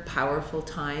third powerful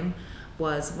time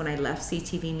was when I left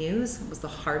CTV News. It was the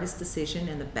hardest decision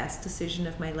and the best decision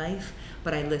of my life,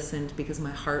 but I listened because my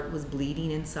heart was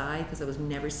bleeding inside, because I was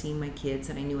never seeing my kids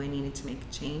and I knew I needed to make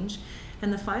a change.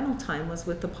 And the final time was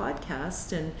with the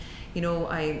podcast. And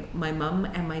my mom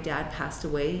and my dad passed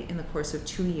away in the course of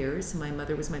 2 years. My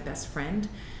mother was my best friend,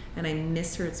 and I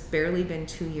miss her. It's barely been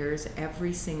 2 years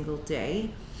every single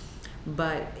day.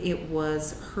 But it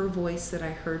was her voice that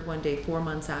I heard one day, 4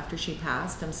 months after she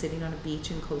passed. I'm sitting on a beach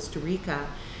in Costa Rica,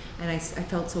 and I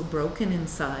felt so broken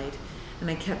inside. And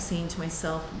I kept saying to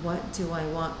myself, what do I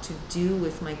want to do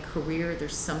with my career?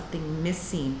 There's something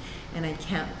missing, and I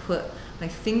can't put my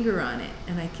finger on it.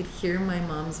 And I could hear my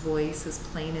mom's voice as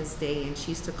plain as day, and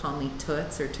she used to call me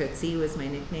Toots, or Tootsie was my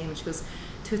nickname. And she goes,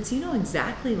 Toots, you know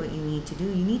exactly what you need to do.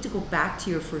 You need to go back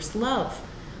to your first love.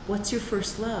 What's your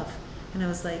first love? And I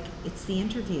was like, it's the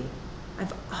interview.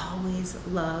 I've always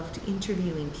loved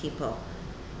interviewing people.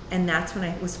 And that's when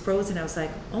I was frozen. I was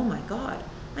like, oh my God,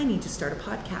 I need to start a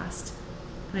podcast.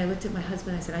 And I looked at my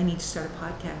husband, I said, I need to start a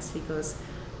podcast. He goes,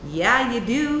 yeah, you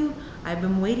do. I've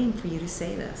been waiting for you to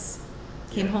say this.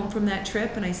 Came home from that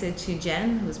trip, and I said to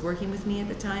Jen, who was working with me at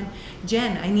the time,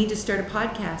 Jen, I need to start a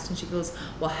podcast. And she goes,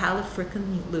 well,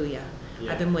 hallelujah.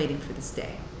 Yeah. I've been waiting for this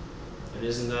day. And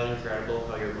isn't that incredible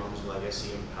how your mom's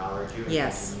legacy empowered you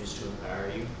and continues to empower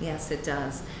you? Yes, it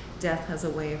does. Death has a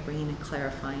way of bringing a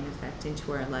clarifying effect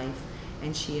into our life,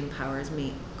 and she empowers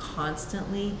me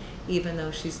constantly, even though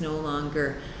she's no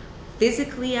longer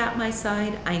physically at my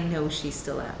side, I know she's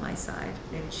still at my side,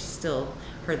 and she's still,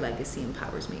 her legacy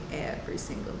empowers me every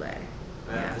single day.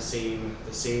 I have the same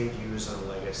views on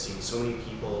legacy. So many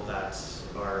people that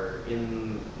are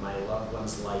in my loved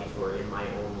one's life or in my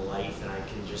own life, and I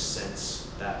can just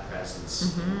sense that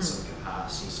presence in some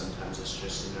capacity. Sometimes it's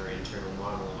just in our internal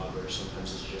monologue, or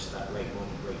sometimes it's just that right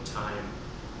moment, right time.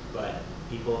 But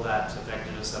people that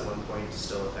affected us at one point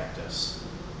still affect us.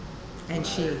 And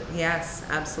she, yes,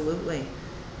 absolutely.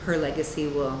 Her legacy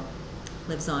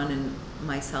lives on in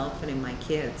myself and in my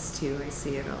kids too. I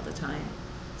see it all the time.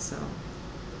 So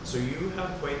you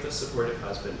have quite the supportive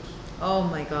husband. Oh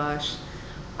my gosh.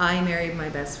 I married my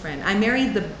best friend. I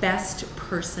married the best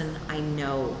person I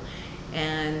know.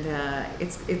 And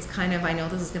it's kind of, I know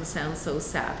this is going to sound so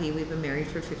sappy. We've been married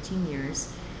for 15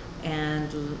 years.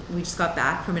 And we just got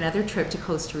back from another trip to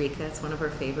Costa Rica. It's one of our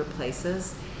favorite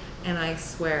places. And I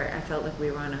swear, I felt like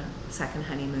we were on a second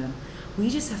honeymoon.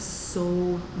 We just have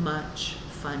so much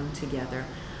fun together.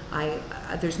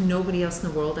 There's nobody else in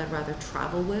the world I'd rather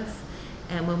travel with.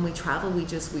 And when we travel, we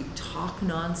talk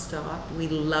nonstop. We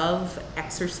love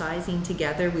exercising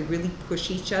together. We really push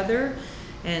each other.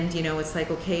 And, it's like,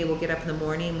 okay, we'll get up in the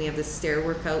morning. We have this stair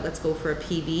workout. Let's go for a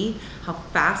PB. How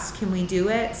fast can we do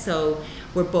it? So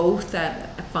we're both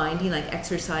finding like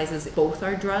exercise is both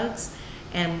our drugs.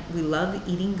 And we love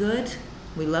eating good.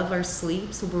 We love our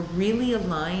sleep. So we're really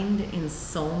aligned in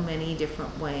so many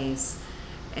different ways.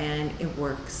 And it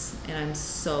works. And I'm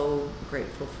so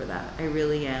grateful for that. I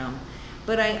really am.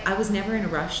 But I was never in a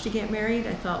rush to get married.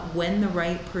 I thought when the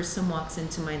right person walks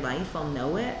into my life, I'll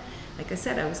know it. Like I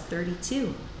said, I was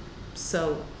 32.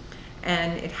 So,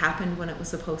 and it happened when it was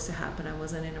supposed to happen. I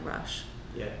wasn't in a rush.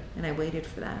 Yeah. And I waited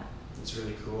for that. It's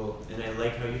really cool. And I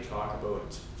like how you talk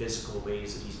about physical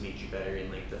ways that he's made you better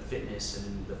in like the fitness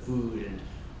and the food and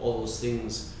all those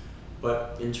things.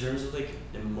 But in terms of like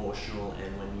emotional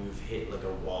and when you've hit like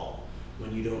a wall,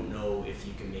 when you don't know if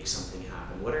you can make something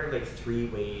happen, what are like 3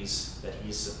 ways that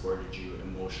he's supported you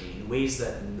emotionally in ways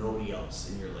that nobody else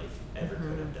in your life ever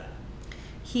could have done?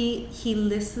 He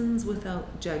listens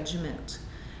without judgment.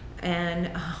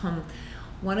 And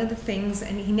one of the things,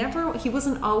 and he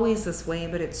wasn't always this way,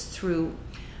 but it's through,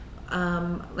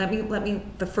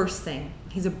 the first thing,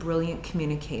 he's a brilliant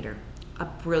communicator.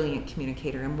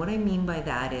 And what I mean by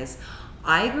that is,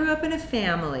 I grew up in a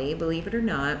family, believe it or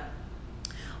not,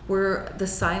 where the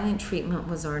silent treatment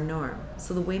was our norm.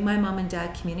 So the way my mom and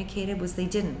dad communicated was they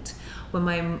didn't. When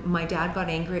my dad got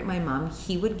angry at my mom,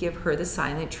 he would give her the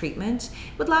silent treatment.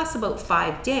 It would last about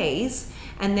 5 days,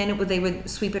 and then they would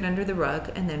sweep it under the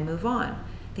rug and then move on.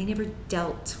 They never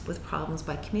dealt with problems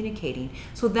by communicating.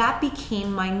 So that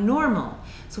became my normal.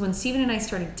 So when Stephen and I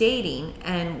started dating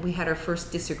and we had our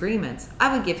first disagreements,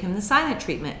 I would give him the silent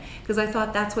treatment because I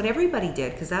thought that's what everybody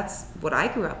did, because that's what I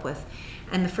grew up with.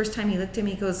 And the first time he looked at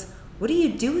me, he goes, "What are you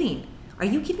doing? Are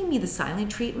you giving me the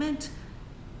silent treatment?"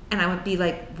 And I would be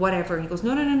like, whatever. And he goes,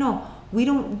 no. We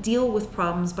don't deal with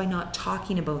problems by not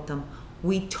talking about them.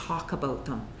 We talk about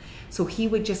them. So he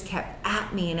would just kept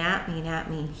at me.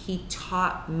 And he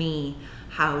taught me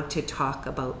how to talk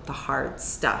about the hard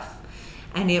stuff.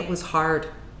 And it was hard.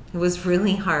 It was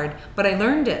really hard, but I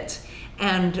learned it.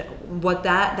 And what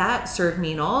that served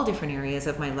me in all different areas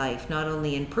of my life, not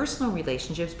only in personal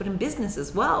relationships, but in business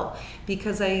as well,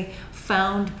 because I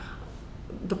found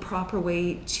the proper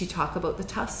way to talk about the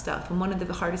tough stuff. And one of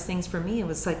the hardest things for me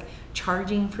was like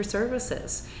charging for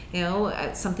services,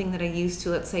 something that I used to,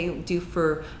 let's say, do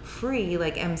for free,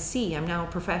 like MC. I'm now a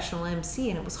professional MC,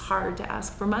 and it was hard to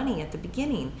ask for money at the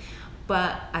beginning.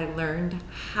 But I learned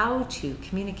how to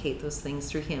communicate those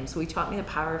things through him. So he taught me the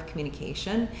power of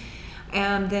communication.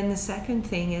 And then the second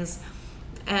thing is,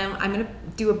 I'm going to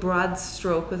do a broad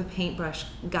stroke with a paintbrush.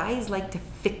 Guys like to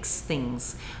fix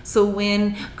things. So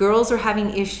when girls are having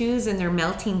issues and they're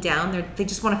melting down, they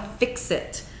just want to fix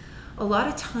it. A lot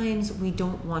of times we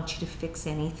don't want you to fix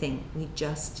anything. We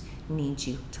just need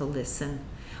you to listen.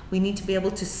 We need to be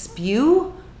able to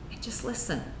spew and just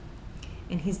listen.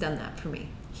 And he's done that for me.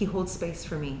 He holds space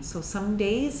for me. So some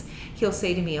days he'll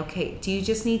say to me, "Okay, do you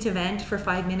just need to vent for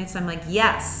 5 minutes?" I'm like,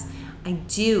 "Yes, I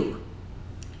do."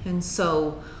 And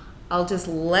so I'll just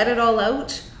let it all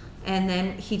out, and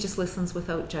then he just listens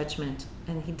without judgment,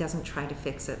 and he doesn't try to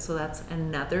fix it. So that's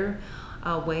another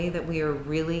way that we are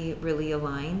really, really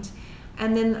aligned.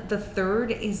 And then the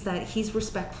third is that he's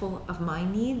respectful of my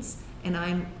needs, and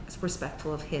I'm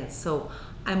respectful of his. So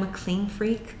I'm a clean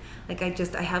freak. Like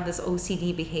I have this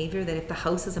OCD behavior that if the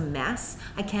house is a mess,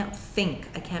 I can't think,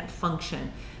 I can't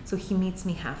function. So he meets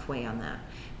me halfway on that.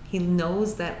 He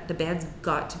knows that the bed's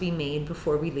got to be made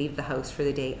before we leave the house for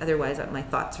the day. Otherwise, my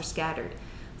thoughts are scattered.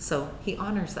 So he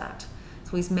honors that.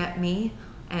 So he's met me,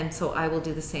 and so I will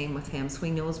do the same with him. So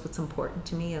he knows what's important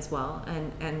to me as well,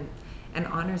 and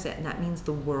honors it, and that means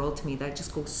the world to me. That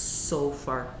just goes so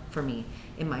far for me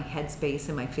in my headspace,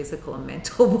 in my physical and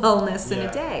mental wellness in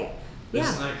a day. Yeah.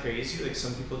 Isn't that crazy? Like,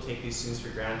 some people take these things for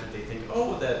granted. They think,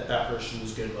 oh, that person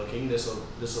is good looking,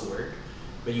 this'll work.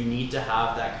 But you need to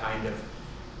have that kind of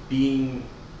being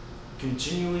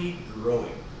continually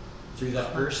growing through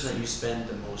that person that you spend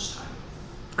the most time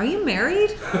with. Are you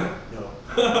married? No.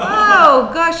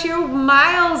 Oh gosh, you're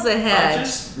miles ahead. I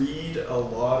just read a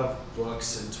lot of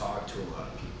books and talk to a lot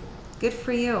of people. Good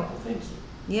for you. Well, thank you.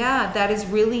 Yeah, that is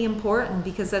really important,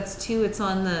 because that's too, it's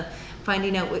on the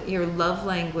finding out what your love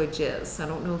language is. I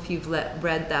don't know if you've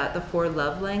read that, the 4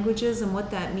 love languages, and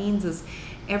what that means is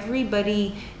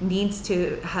everybody needs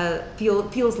to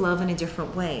feels love in a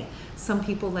different way. Some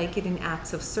people like it in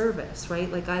acts of service,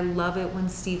 right? Like, I love it when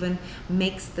Stephen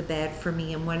makes the bed for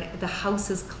me, and when the house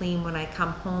is clean when I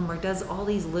come home, or does all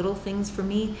these little things for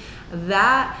me.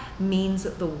 That means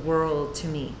the world to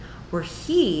me. Where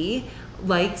he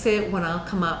likes it when I'll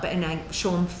come up and I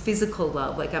show him physical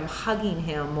love, like I'm hugging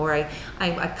him, or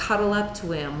I cuddle up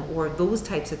to him, or those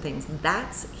types of things.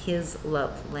 That's his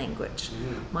love language.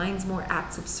 Mine's more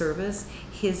acts of service.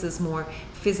 His is more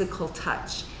physical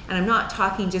touch. And I'm not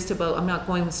talking just about, I'm not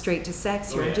going straight to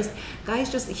sex here.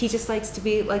 He just likes to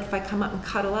be, like, if I come up and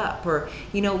cuddle up, or,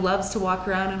 loves to walk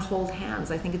around and hold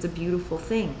hands. I think it's a beautiful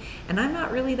thing. And I'm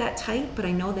not really that type, but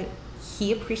I know that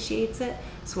he appreciates it,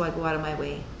 so I go out of my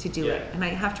way to do it. And I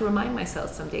have to remind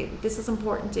myself someday that this is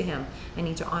important to him. I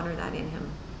need to honor that in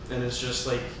him. And it's just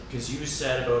like, because you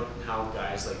said about how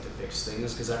guys like to fix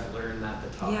things, because I've learned that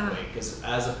the tough way. Because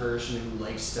as a person who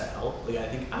likes to help, like, I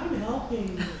think I'm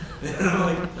helping. And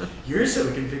I'm like, here's how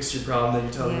we can fix your problem that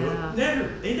you're telling me about. Never.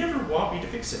 They never want me to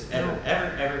fix it.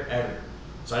 Ever.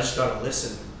 So I just gotta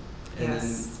listen. And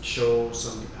then show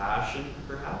some compassion,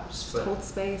 perhaps. But hold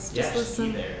space. Just listen.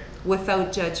 Be there.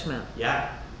 Without judgment.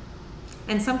 Yeah.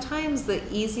 And sometimes the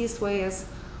easiest way is,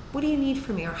 what do you need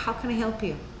from me, or how can I help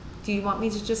you? Do you want me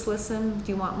to just listen?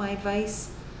 Do you want my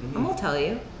advice? And we'll tell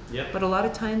you. But a lot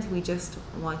of times we just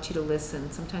want you to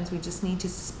listen. Sometimes we just need to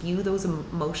spew those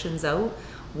emotions out.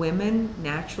 Women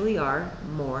naturally are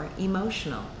more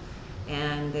emotional.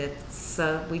 And it's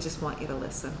we just want you to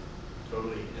listen.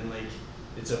 Totally. And, like,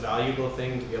 it's a valuable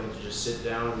thing to be able to just sit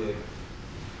down and be like,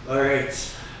 all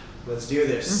right, let's do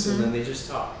this. And then they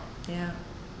just talk. Yeah.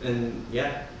 And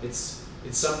it's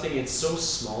something, it's so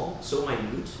small, so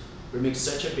minute, but it makes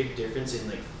such a big difference in,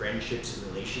 like, friendships and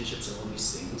relationships and all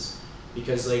these things.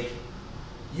 Because, like,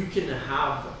 you can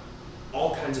have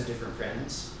all kinds of different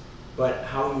friends, but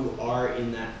how you are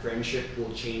in that friendship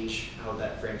will change how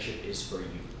that friendship is for you.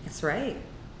 That's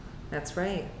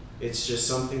right. It's just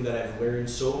something that I've learned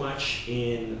so much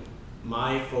in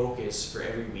my focus for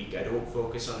every week. I don't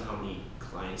focus on how many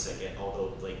clients I get,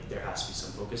 although, like, there has to be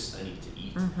some focus. I need to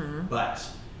eat. But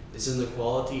it's in the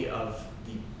quality of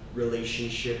the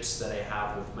relationships that I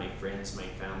have with my friends, my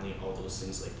family, all those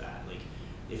things like that. Like,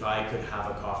 if I could have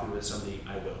a coffee with somebody,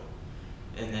 I will.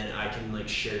 And then I can, like,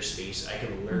 share space. I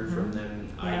can learn from them.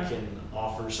 I can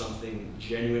offer something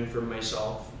genuine from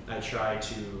myself. I try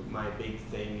to, my big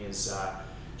thing is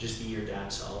just be your damn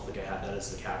self. Like, I have that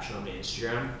as the caption on my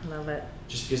Instagram. Love it.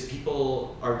 Just because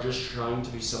people are just trying to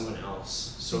be someone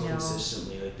else so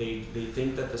consistently. Like, they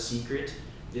think that the secret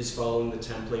is following the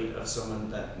template of someone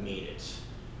that made it.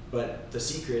 But the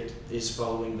secret is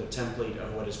following the template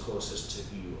of what is closest to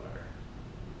who you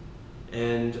are.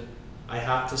 And I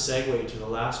have to segue to the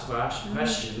last question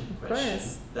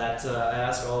that I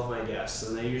ask all of my guests.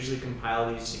 And I usually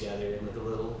compile these together in, like, a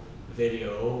little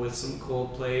video with some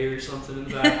Coldplay or something in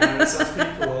the background. It sounds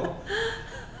pretty cool.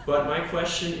 But my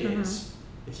question is,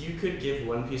 if you could give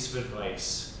one piece of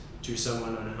advice to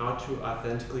someone on how to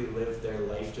authentically live their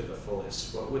life to the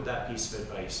fullest, what would that piece of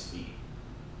advice be?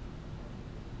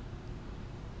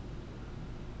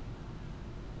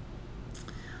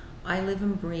 I live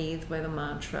and breathe by the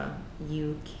mantra,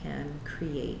 you can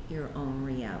create your own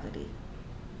reality.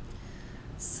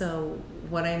 So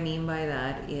what I mean by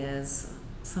that is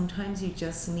sometimes you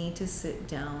just need to sit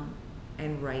down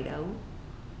and write out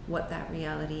what that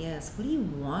reality is. What do you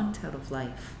want out of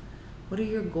life? What are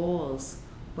your goals?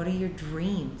 What are your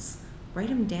dreams? Write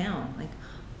them down. Like,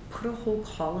 put a whole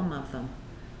column of them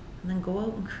and then go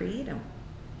out and create them.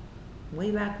 Way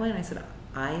back when I said,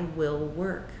 I will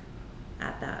work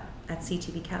at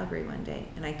CTV Calgary one day,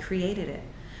 and I created it.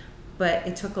 But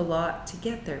it took a lot to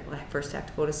get there. Well, I first have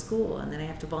to go to school, and then I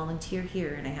have to volunteer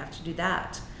here, and I have to do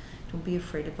that. Don't be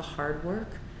afraid of the hard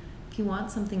work. If you want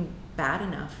something bad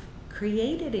enough,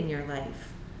 create it in your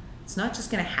life. It's not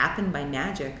just going to happen by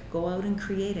magic. Go out and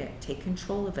create it. Take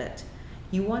control of it.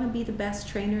 You want to be the best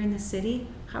trainer in the city?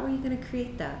 How are you going to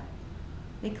create that?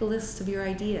 Make a list of your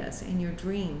ideas and your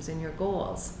dreams and your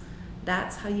goals.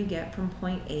 That's how you get from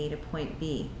point A to point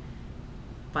B.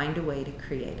 Find a way to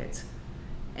create it.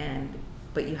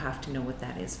 But you have to know what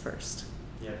that is first.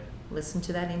 Yeah. Listen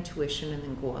to that intuition and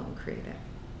then go out and create it.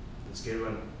 That's a good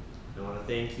one. I want to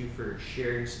thank you for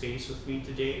sharing space with me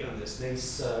today on this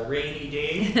nice rainy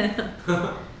day.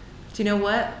 Do you know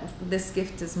what? This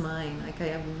gift is mine. Like,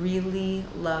 I really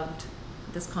loved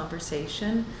this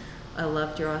conversation. I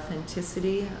loved your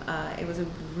authenticity. It was a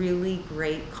really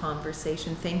great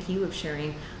conversation. Thank you of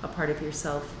sharing a part of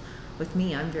yourself with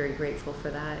me. I'm very grateful for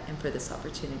that and for this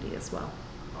opportunity as well.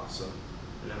 Awesome.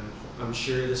 And I'm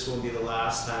sure this won't be the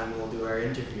last time we'll do our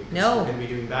interview. No. We're going to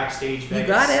be doing Backstage Vegas. You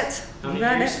got it. How you many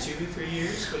got years? it. 2, 3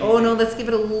 years? Oh, no, let's give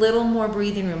it a little more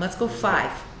breathing room. Let's go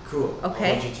 5. Cool.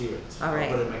 Okay. I'll hold you to it. All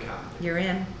right. I'll put it in my calendar. You're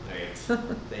in. All right.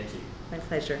 Thank you. My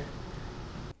pleasure.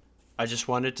 I just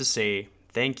wanted to say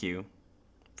thank you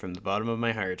from the bottom of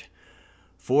my heart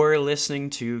for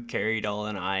listening to Carrie Doll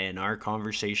and I and our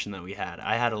conversation that we had.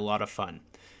 I had a lot of fun.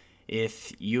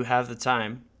 If you have the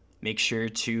time, make sure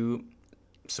to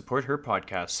support her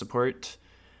podcast.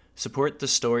 Support the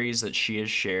stories that she has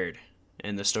shared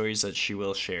and the stories that she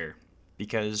will share,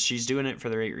 because she's doing it for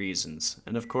the right reasons.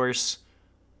 And of course,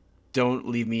 don't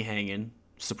leave me hanging.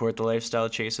 Support the lifestyle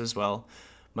chase as well.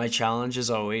 My challenge is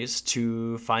always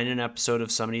to find an episode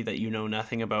of somebody that you know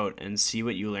nothing about and see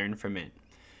what you learn from it.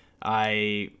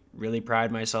 I really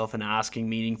pride myself in asking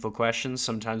meaningful questions.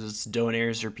 Sometimes it's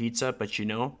donairs or pizza, but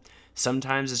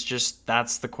sometimes it's just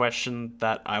that's the question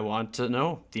that I want to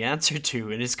know the answer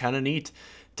to. And it's kind of neat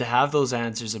to have those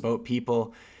answers about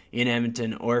people in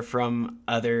Edmonton or from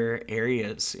other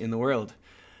areas in the world.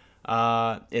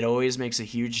 It always makes a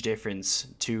huge difference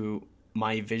to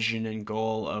my vision and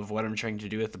goal of what I'm trying to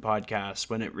do with the podcast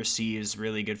when it receives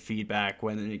really good feedback,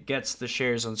 when it gets the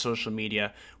shares on social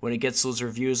media, when it gets those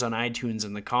reviews on iTunes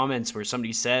and the comments where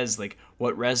somebody says like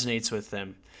what resonates with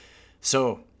them.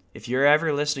 So if you're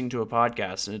ever listening to a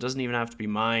podcast, and it doesn't even have to be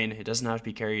mine, it doesn't have to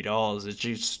be Carrie Doll's, it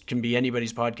just can be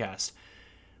anybody's podcast,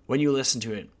 when you listen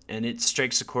to it and it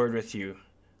strikes a chord with you,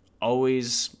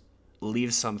 always leave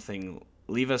us some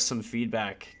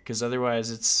feedback, because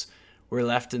otherwise we're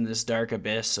left in this dark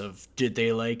abyss of did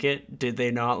they like it? Did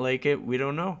they not like it? We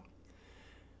don't know.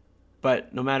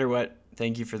 But no matter what,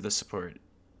 thank you for the support.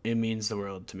 It means the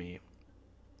world to me.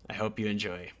 I hope you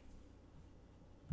enjoy.